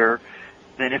easier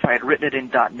than if I had written it in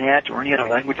 .NET or any other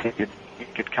language I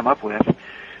could come up with.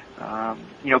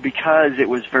 Because it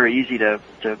was very easy to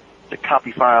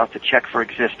copy files, to check for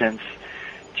existence,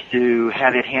 to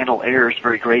have it handle errors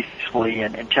very gracefully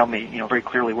and tell me, very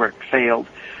clearly where it failed.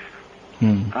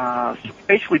 So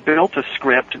basically built a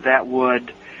script that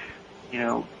would,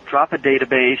 drop a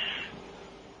database,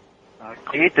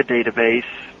 create the database,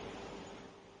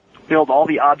 build all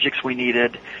the objects we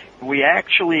needed. We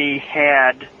actually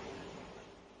had,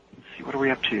 what are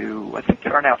we up to? I think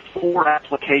there are now 4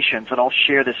 applications that all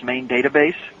share this main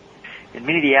database. And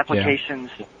many of the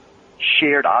applications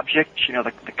shared objects.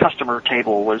 The customer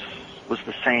table was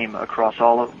the same across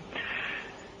all of them.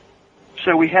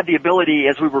 So we had the ability,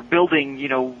 as we were building,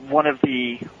 one of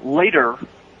the later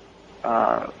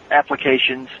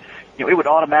applications, it would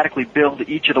automatically build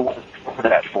each of the ones for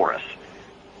that for us.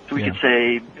 So we could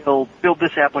say, build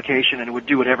this application, and it would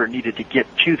do whatever it needed to get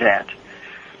to that.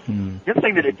 The other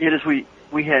thing that it did is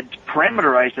we had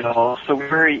parameterized it all, so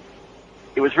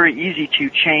it was very easy to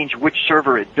change which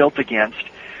server it built against,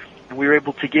 and we were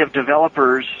able to give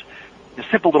developers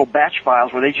simple little batch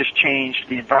files where they just changed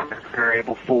the environment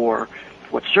variable for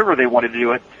what server they wanted to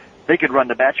do it. They could run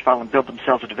the batch file and build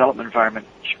themselves a development environment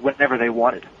whenever they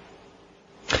wanted.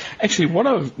 Actually,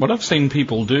 what I've seen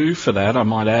people do for that, I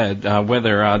might add, where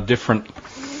there are different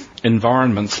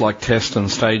environments like test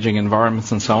and staging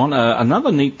environments and so on.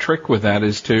 Another neat trick with that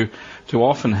is to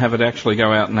often have it actually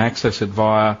go out and access it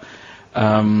via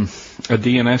a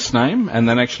DNS name, and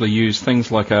then actually use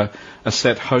things like a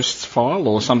set hosts file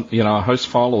or a host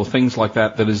file or things like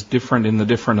that is different in the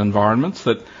different environments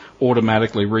that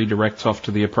automatically redirects off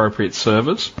to the appropriate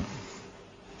servers.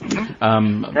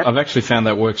 I've actually found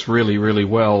that works really, really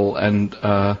well, and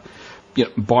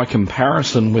by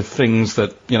comparison with things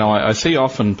that, I see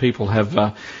often people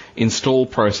have install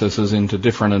processes into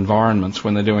different environments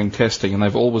when they're doing testing, and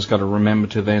they've always got to remember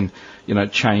to then,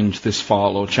 change this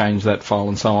file or change that file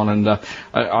and so on. And I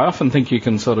often think you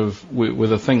can sort of,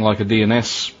 with a thing like a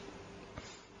DNS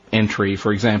entry,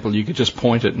 for example, you could just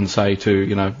point it and say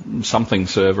to, something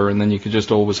server, and then you could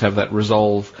just always have that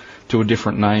resolve to a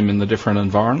different name in the different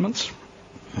environments.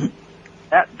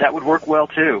 That would work well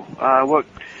too. Our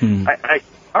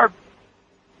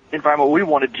environment, what we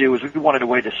wanted to do is we wanted a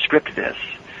way to script this,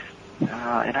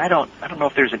 and I don't know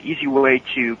if there's an easy way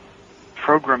to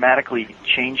programmatically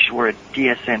change where a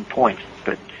DSN points,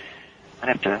 but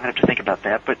I'd have to think about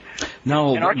that. But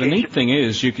no, the neat thing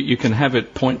is you can have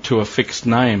it point to a fixed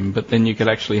name, but then you could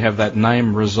actually have that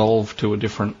name resolved to a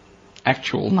different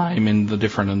actual name in the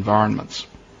different environments.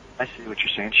 I see what you're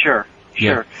saying. Sure.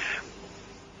 Yeah.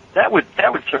 That would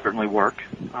certainly work.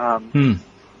 But,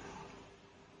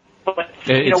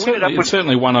 it's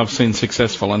certainly one I've seen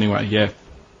successful anyway. Yeah.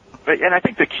 And I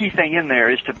think the key thing in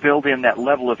there is to build in that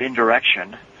level of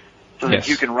indirection, so that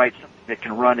you can write something that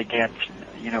can run against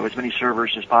as many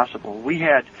servers as possible. We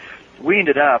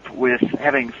ended up with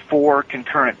having 4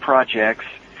 concurrent projects,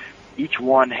 each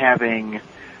one having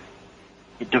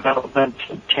development,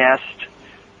 test,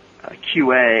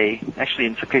 QA, actually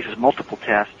in some cases multiple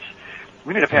tests.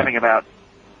 We ended up having about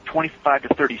 25 to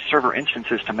 30 server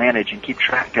instances to manage and keep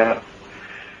track of.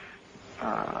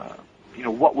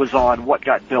 what was on, what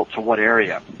got built to what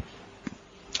area.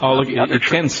 Oh, look, it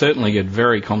can certainly get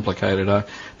very complicated.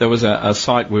 There was a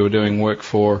site we were doing work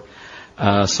for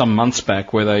some months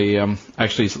back where they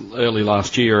actually early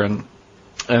last year, and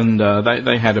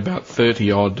they had about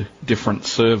 30-odd different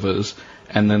servers,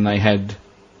 and then they had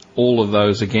all of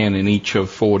those again in each of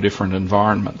 4 different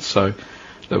environments. So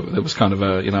there was kind of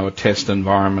a test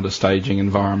environment, a staging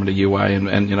environment, a UA,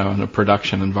 and a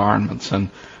production environments,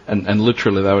 and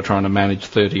literally they were trying to manage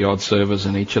 30-odd servers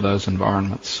in each of those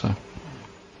environments. So.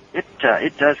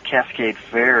 It does cascade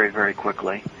very, very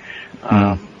quickly.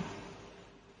 But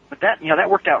that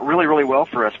worked out really, really well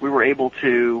for us. We were able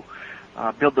to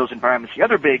build those environments. The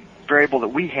other big variable that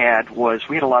we had was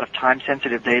we had a lot of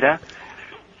time-sensitive data.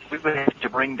 We would have to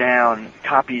bring down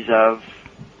copies of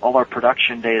all our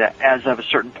production data as of a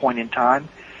certain point in time.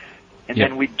 And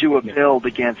then we'd do a build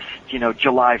against,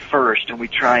 July 1st, and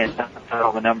we'd try and balance out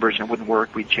all the numbers, and it wouldn't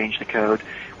work. We'd change the code.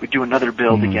 We'd do another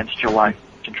build against July 1st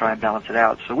and try and balance it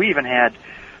out. So we even had,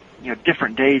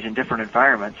 different days in different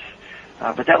environments.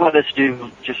 But that let us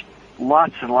do just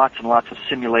lots and lots and lots of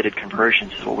simulated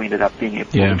conversions is what we ended up being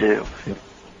able to do.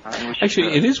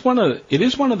 Actually, it is one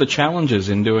of the challenges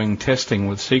in doing testing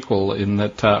with SQL in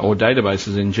that, or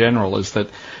databases in general, is that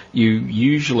you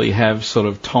usually have sort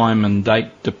of time and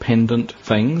date dependent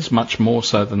things, much more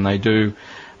so than they do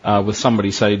with somebody,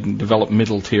 say, develop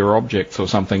middle tier objects or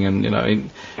something,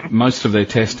 and most of their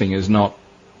testing is not.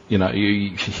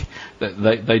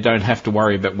 They don't have to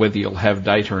worry about whether you'll have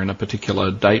data in a particular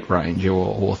date range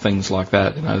or things like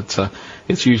that.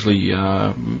 It's usually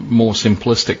more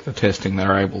simplistic, the testing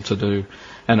they're able to do.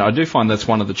 And I do find that's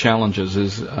one of the challenges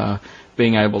is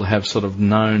being able to have sort of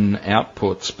known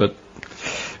outputs, but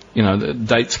the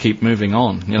dates keep moving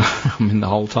on. The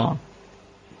whole time.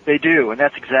 They do, and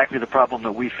that's exactly the problem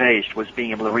that we faced, was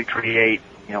being able to recreate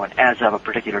an as of a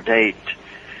particular date,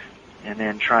 and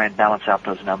then try and balance out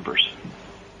those numbers.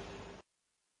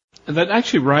 That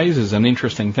actually raises an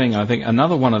interesting thing. I think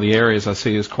another one of the areas I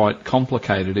see is quite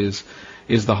complicated is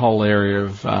the whole area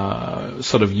of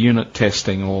sort of unit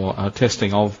testing or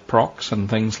testing of procs and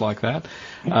things like that.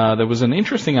 There was an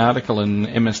interesting article in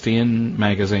MSDN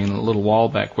magazine a little while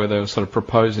back where they were sort of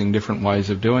proposing different ways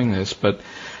of doing this, but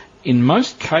in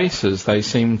most cases they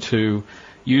seem to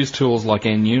use tools like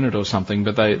NUnit or something,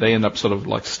 but they end up sort of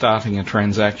like starting a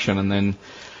transaction and then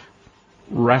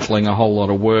rattling a whole lot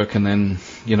of work and then,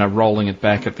 rolling it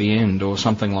back at the end or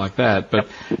something like that. But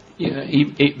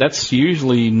that's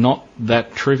usually not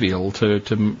that trivial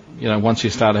to once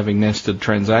you start having nested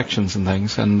transactions and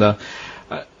things. And,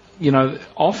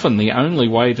 often the only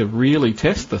way to really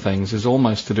test the things is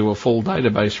almost to do a full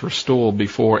database restore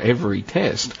before every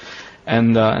test.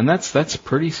 And that's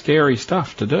pretty scary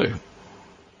stuff to do.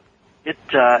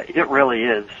 It really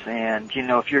is, and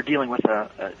if you're dealing with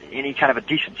any kind of a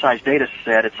decent sized data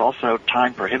set, it's also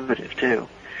time prohibitive too.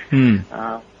 And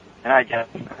I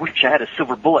wish I had a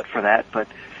silver bullet for that, but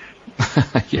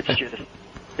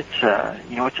it's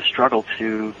a struggle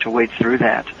to wade through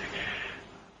that.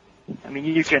 I mean,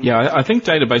 you can. Yeah, I think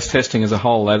database testing as a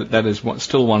whole that is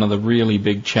still one of the really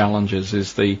big challenges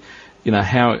is the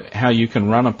how you can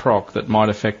run a proc that might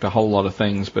affect a whole lot of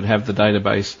things, but have the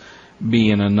database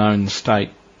be in a known state,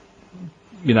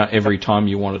 every time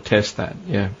you want to test that.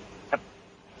 Yeah.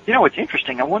 It's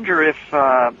interesting. I wonder if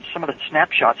some of the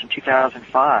snapshots in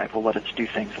 2005 will let us do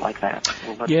things like that.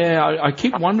 I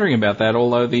keep wondering about that,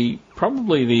 although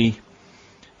probably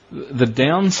the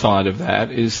downside of that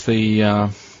is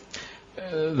the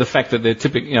fact that they're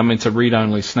typically, it's a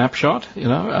read-only snapshot,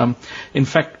 In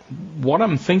fact, what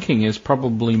I'm thinking is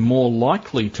probably more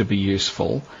likely to be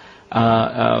useful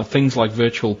things like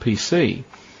virtual PC,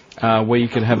 where you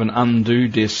could have an undo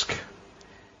disk,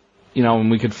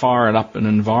 and we could fire it up an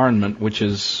environment which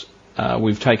is,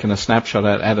 we've taken a snapshot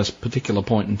at a particular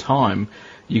point in time.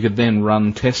 You could then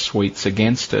run test suites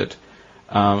against it,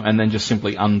 and then just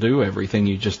simply undo everything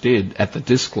you just did at the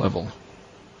disk level.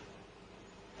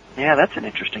 Yeah, that's an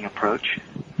interesting approach.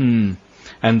 And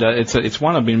it's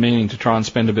one I've been meaning to try and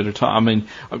spend a bit of time. I mean,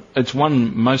 it's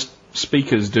one most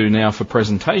speakers do now for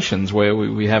presentations, where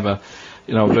we have a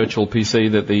virtual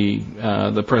PC that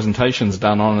the presentation's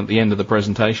done on at the end of the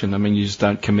presentation. I mean, you just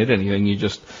don't commit anything. You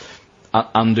just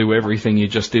undo everything you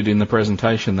just did in the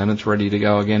presentation, then it's ready to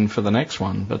go again for the next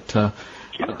one. But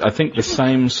I think the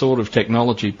same sort of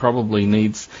technology probably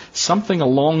needs something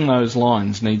along those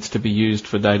lines needs to be used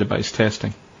for database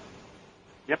testing.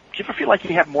 Yep. Do you ever feel like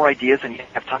you have more ideas than you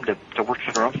have time to work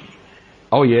through them?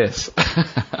 Oh, yes.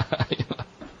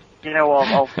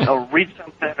 I'll read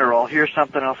something or I'll hear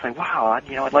something and I'll say, wow,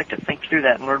 I'd like to think through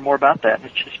that and learn more about that. And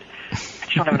I just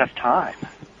don't have enough time.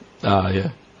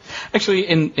 Yeah. Actually,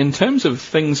 in terms of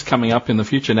things coming up in the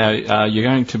future now, you're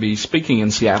going to be speaking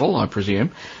in Seattle, I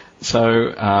presume,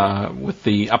 so with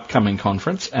the upcoming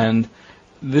conference, and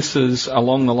this is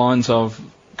along the lines of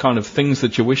kind of things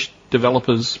that you wish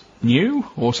developers knew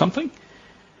or something?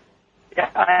 Yeah,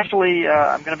 actually,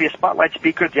 I'm going to be a spotlight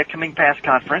speaker at the upcoming PASS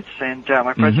conference, and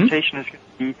my presentation is going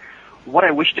to be what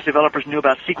I wish the developers knew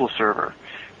about SQL Server.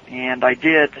 And I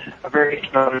did a very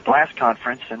at the last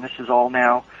conference, and this is all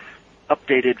now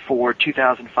updated for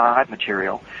 2005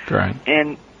 material. Great.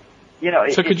 And, you know...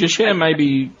 So could you share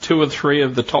maybe 2 or 3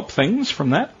 of the top things from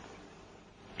that?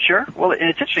 Sure. Well, it's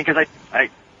interesting because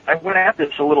I went at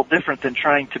this a little different than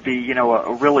trying to be, you know,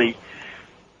 a really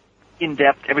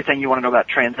in-depth, everything you want to know about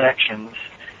transactions,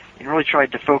 and really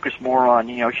tried to focus more on,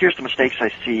 you know, here's the mistakes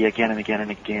I see again and again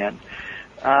and again.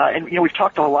 And, you know, we've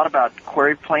talked a lot about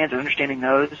query plans and understanding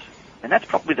those, and that's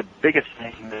probably the biggest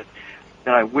thing that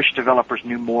I wish developers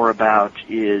knew more about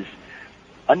is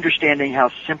understanding how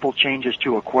simple changes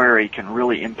to a query can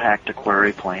really impact a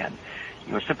query plan.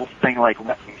 You know, a simple thing like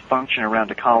wrapping a function around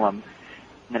a column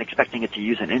and then expecting it to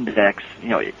use an index, you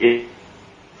know,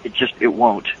 it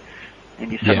won't.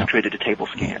 And you suddenly created a table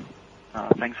scan,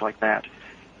 things like that.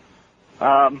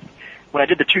 When I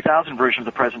did the 2000 version of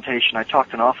the presentation, I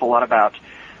talked an awful lot about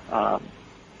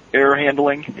error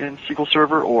handling in SQL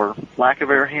Server or lack of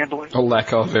error handling. Oh,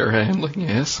 lack of error handling,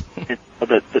 yes.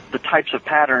 The types of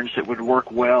patterns that would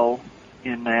work well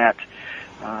in that,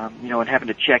 you know, and having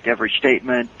to check every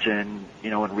statement and, you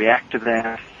know, and react to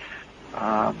that.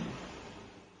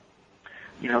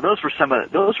 You know, those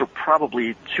were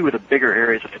probably 2 of the bigger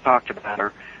areas that I talked about,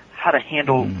 are how to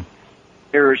handle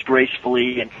errors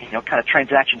gracefully, and, you know, kind of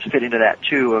transactions fit into that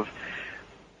too, of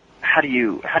how do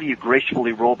you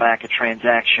gracefully roll back a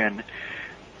transaction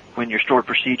when your stored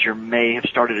procedure may have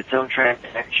started its own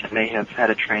transaction, may have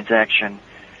had a transaction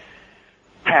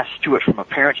pass to it from a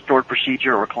parent stored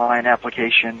procedure or a client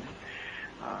application,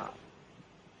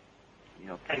 you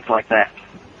know, things like that.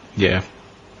 Yeah,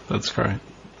 that's great.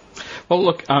 Well,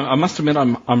 look, I must admit,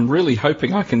 I'm really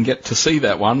hoping I can get to see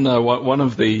that one. One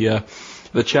of the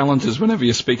challenges whenever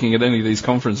you're speaking at any of these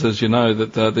conferences, you know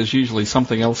that there's usually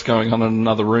something else going on in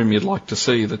another room you'd like to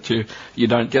see that you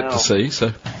don't get to see.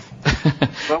 So,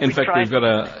 well, in fact, we've got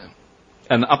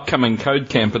an upcoming code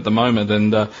camp at the moment,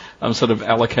 and I'm sort of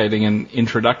allocating an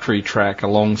introductory track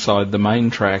alongside the main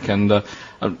track, and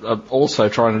I'm also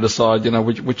trying to decide, you know,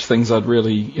 which things I'd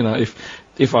really, you know,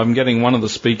 if I'm getting one of the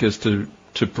speakers to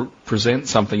present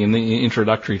something in the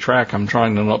introductory track, I'm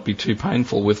trying to not be too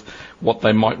painful with what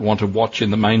they might want to watch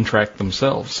in the main track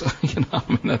themselves. You know, I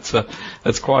mean,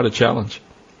 that's quite a challenge.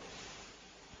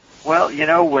 Well, you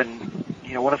know, one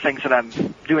of the things that I'm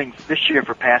doing this year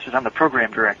for PASS is I'm the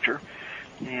program director,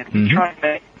 and we try to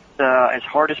make it as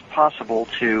hard as possible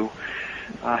to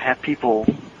have people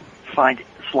find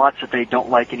slots that they don't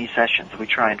like any sessions. We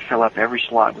try and fill up every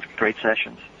slot with great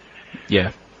sessions.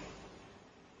 Yeah.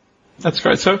 That's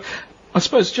great. So I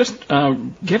suppose just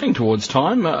getting towards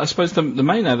time, I suppose the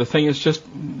main other thing is just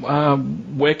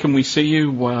where can we see you,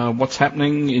 what's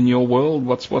happening in your world,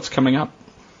 what's coming up?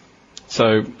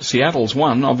 So Seattle's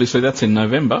one, obviously that's in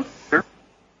November. Sure.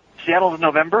 Seattle's in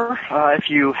November.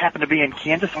 If you happen to be in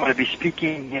Kansas, I'm going to be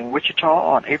speaking in Wichita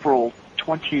on April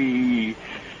 28th,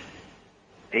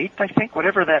 I think,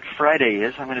 whatever that Friday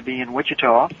is. I'm going to be in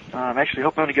Wichita. I'm actually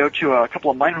hoping to go to a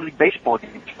couple of minor league baseball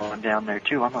games while I'm down there,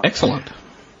 too. I'm Excellent.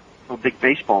 A big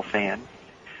baseball fan.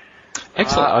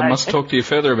 Excellent. I must talk to you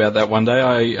further about that one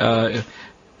day.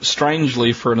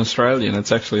 Strangely for an Australian,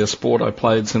 it's actually a sport I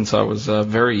played since I was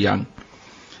very young.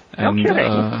 And, no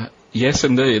kidding. Yes,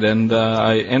 indeed. And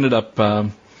I ended up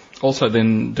also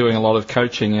then doing a lot of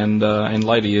coaching and in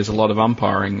later years a lot of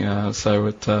umpiring. So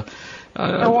it...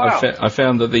 I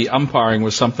found that the umpiring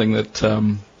was something that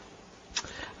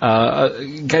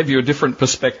gave you a different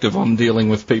perspective on dealing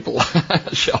with people,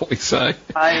 shall we say.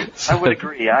 I would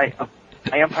agree. I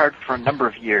umpired for a number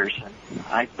of years, and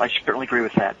I certainly agree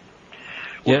with that.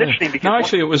 Well, yeah. No,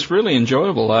 actually, it was really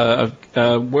enjoyable.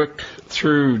 I've worked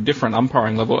through different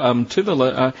umpiring level. I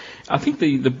think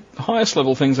the highest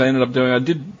level things I ended up doing, I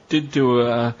did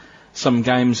do some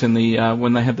games in the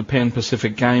when they had the Pan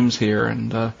Pacific Games here,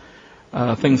 and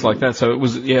things like that. So it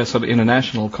was, sort of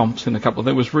international comps in a couple of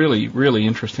them. It was really, really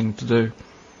interesting to do.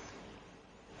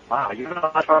 Wow, you're a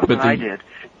lot farther than I did.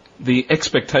 The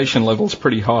expectation level's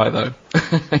pretty high, though,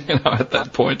 you know, at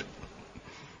that point.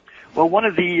 Well, one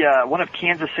of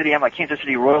Kansas City, I'm a Kansas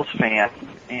City Royals fan,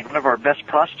 and one of our best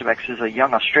prospects is a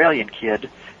young Australian kid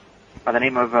by the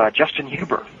name of Justin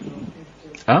Huber.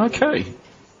 Okay.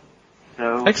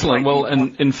 So, excellent. Well,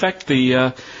 and in fact,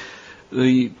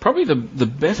 probably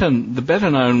the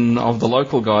better known of the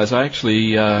local guys. I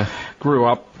actually grew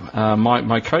up.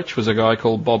 My coach was a guy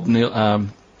called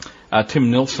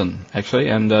Tim Nilsson, actually,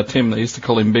 and Tim, they used to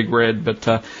call him Big Red,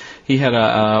 but he had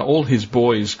all his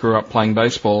boys grew up playing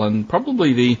baseball, and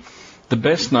probably the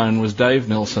best known was Dave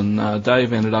Nilsson.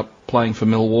 Dave ended up playing for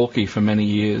Milwaukee for many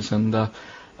years, and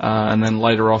then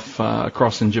later off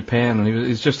across in Japan, and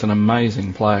he's just an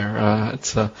amazing player.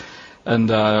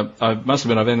 I must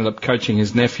admit I've ended up coaching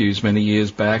his nephews many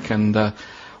years back, and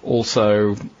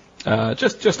also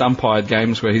just umpired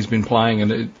games where he's been playing,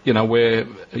 and where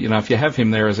if you have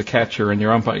him there as a catcher and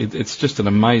you're umpire, it's just an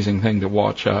amazing thing to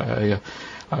watch.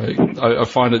 I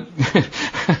find it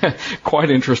quite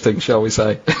interesting, shall we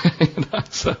say?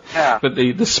 Yeah. But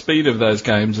the speed of those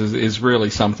games is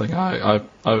really something.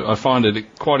 I find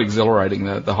it quite exhilarating,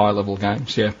 the high level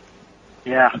games. Yeah.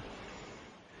 Yeah.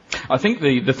 I think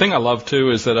the thing I love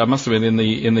too is that I must have been in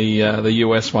the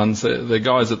US ones. The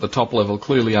guys at the top level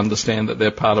clearly understand that they're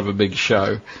part of a big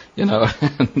show, and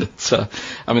it's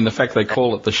the fact they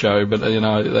call it the show, but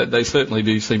they certainly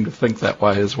do seem to think that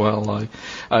way as well.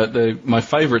 My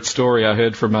favourite story I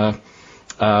heard from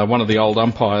one of the old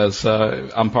umpires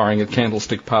umpiring at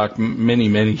Candlestick Park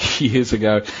many years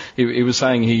ago. He was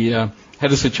saying he had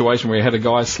a situation where he had a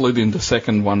guy slid into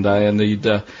second one day, and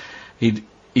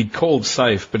he'd called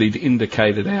safe, but he'd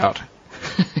indicated out.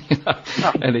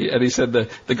 And he said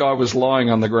the guy was lying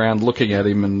on the ground looking at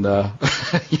him and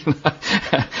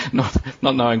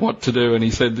not knowing what to do. And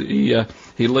he said he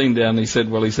leaned down and he said,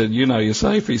 you know you're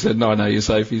safe. He said, no, I know you're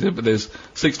safe. He said, but there's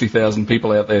 60,000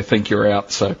 people out there think you're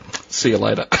out, so see you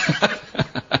later.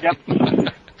 Yep.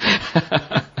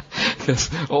 Because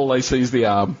all they see is the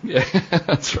arm. Yeah,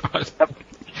 that's right. Yep.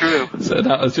 True. So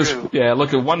no, it's just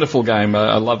look, a wonderful game.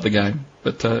 I love the game,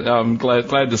 but I'm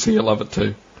glad to see you love it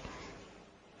too.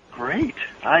 Great.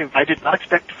 I did not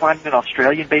expect to find an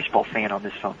Australian baseball fan on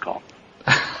this phone call.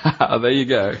 There you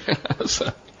go.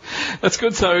 So, that's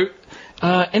good. So,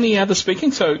 any other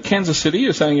speaking? So, Kansas City,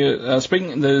 you're saying you're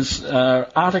speaking. There's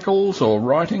articles or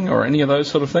writing or any of those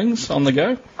sort of things on the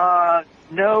go?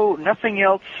 No, nothing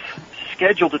else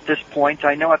scheduled at this point.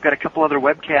 I know I've got a couple other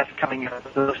webcasts coming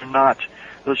up. Those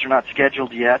are not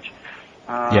scheduled yet.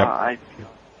 Yep.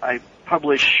 I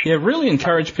publish. Yeah, really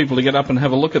encourage people to get up and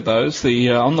have a look at those.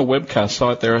 On the webcast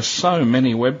site, there are so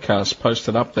many webcasts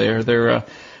posted up there. They're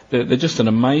just an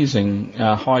amazing,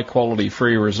 high quality,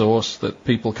 free resource that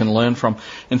people can learn from.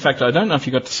 In fact, I don't know if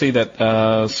you got to see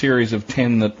that series of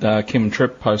 10 that Kim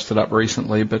Tripp posted up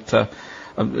recently, but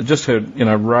I've just heard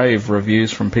rave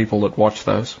reviews from people that watch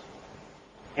those.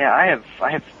 Yeah,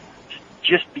 I have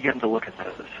just begun to look at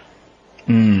those.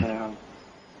 Mm.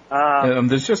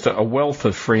 There's just a wealth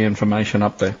of free information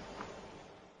up there.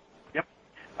 Yep.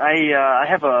 I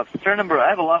have a fair number. I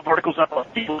have a lot of articles up on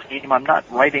the SQL team. I'm not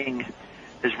writing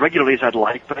as regularly as I'd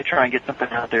like, but I try and get something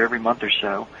out there every month or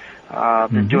so.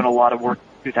 Been doing a lot of work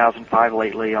in 2005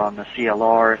 lately on the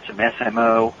CLR, some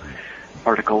SMO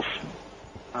articles,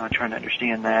 trying to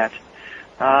understand that.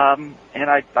 And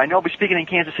I know I'll be speaking in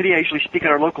Kansas City. I usually speak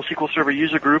at our local SQL Server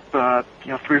user group, 3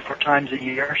 or 4 times a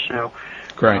year. So,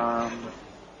 great.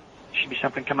 Should be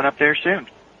something coming up there soon.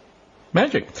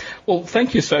 Magic. Well,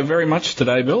 thank you so very much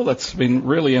today, Bill. That's been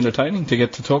really entertaining to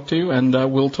get to talk to you, and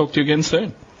we'll talk to you again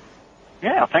soon.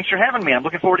 Yeah, thanks for having me. I'm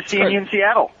looking forward to seeing you in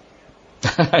Seattle.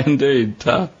 Indeed.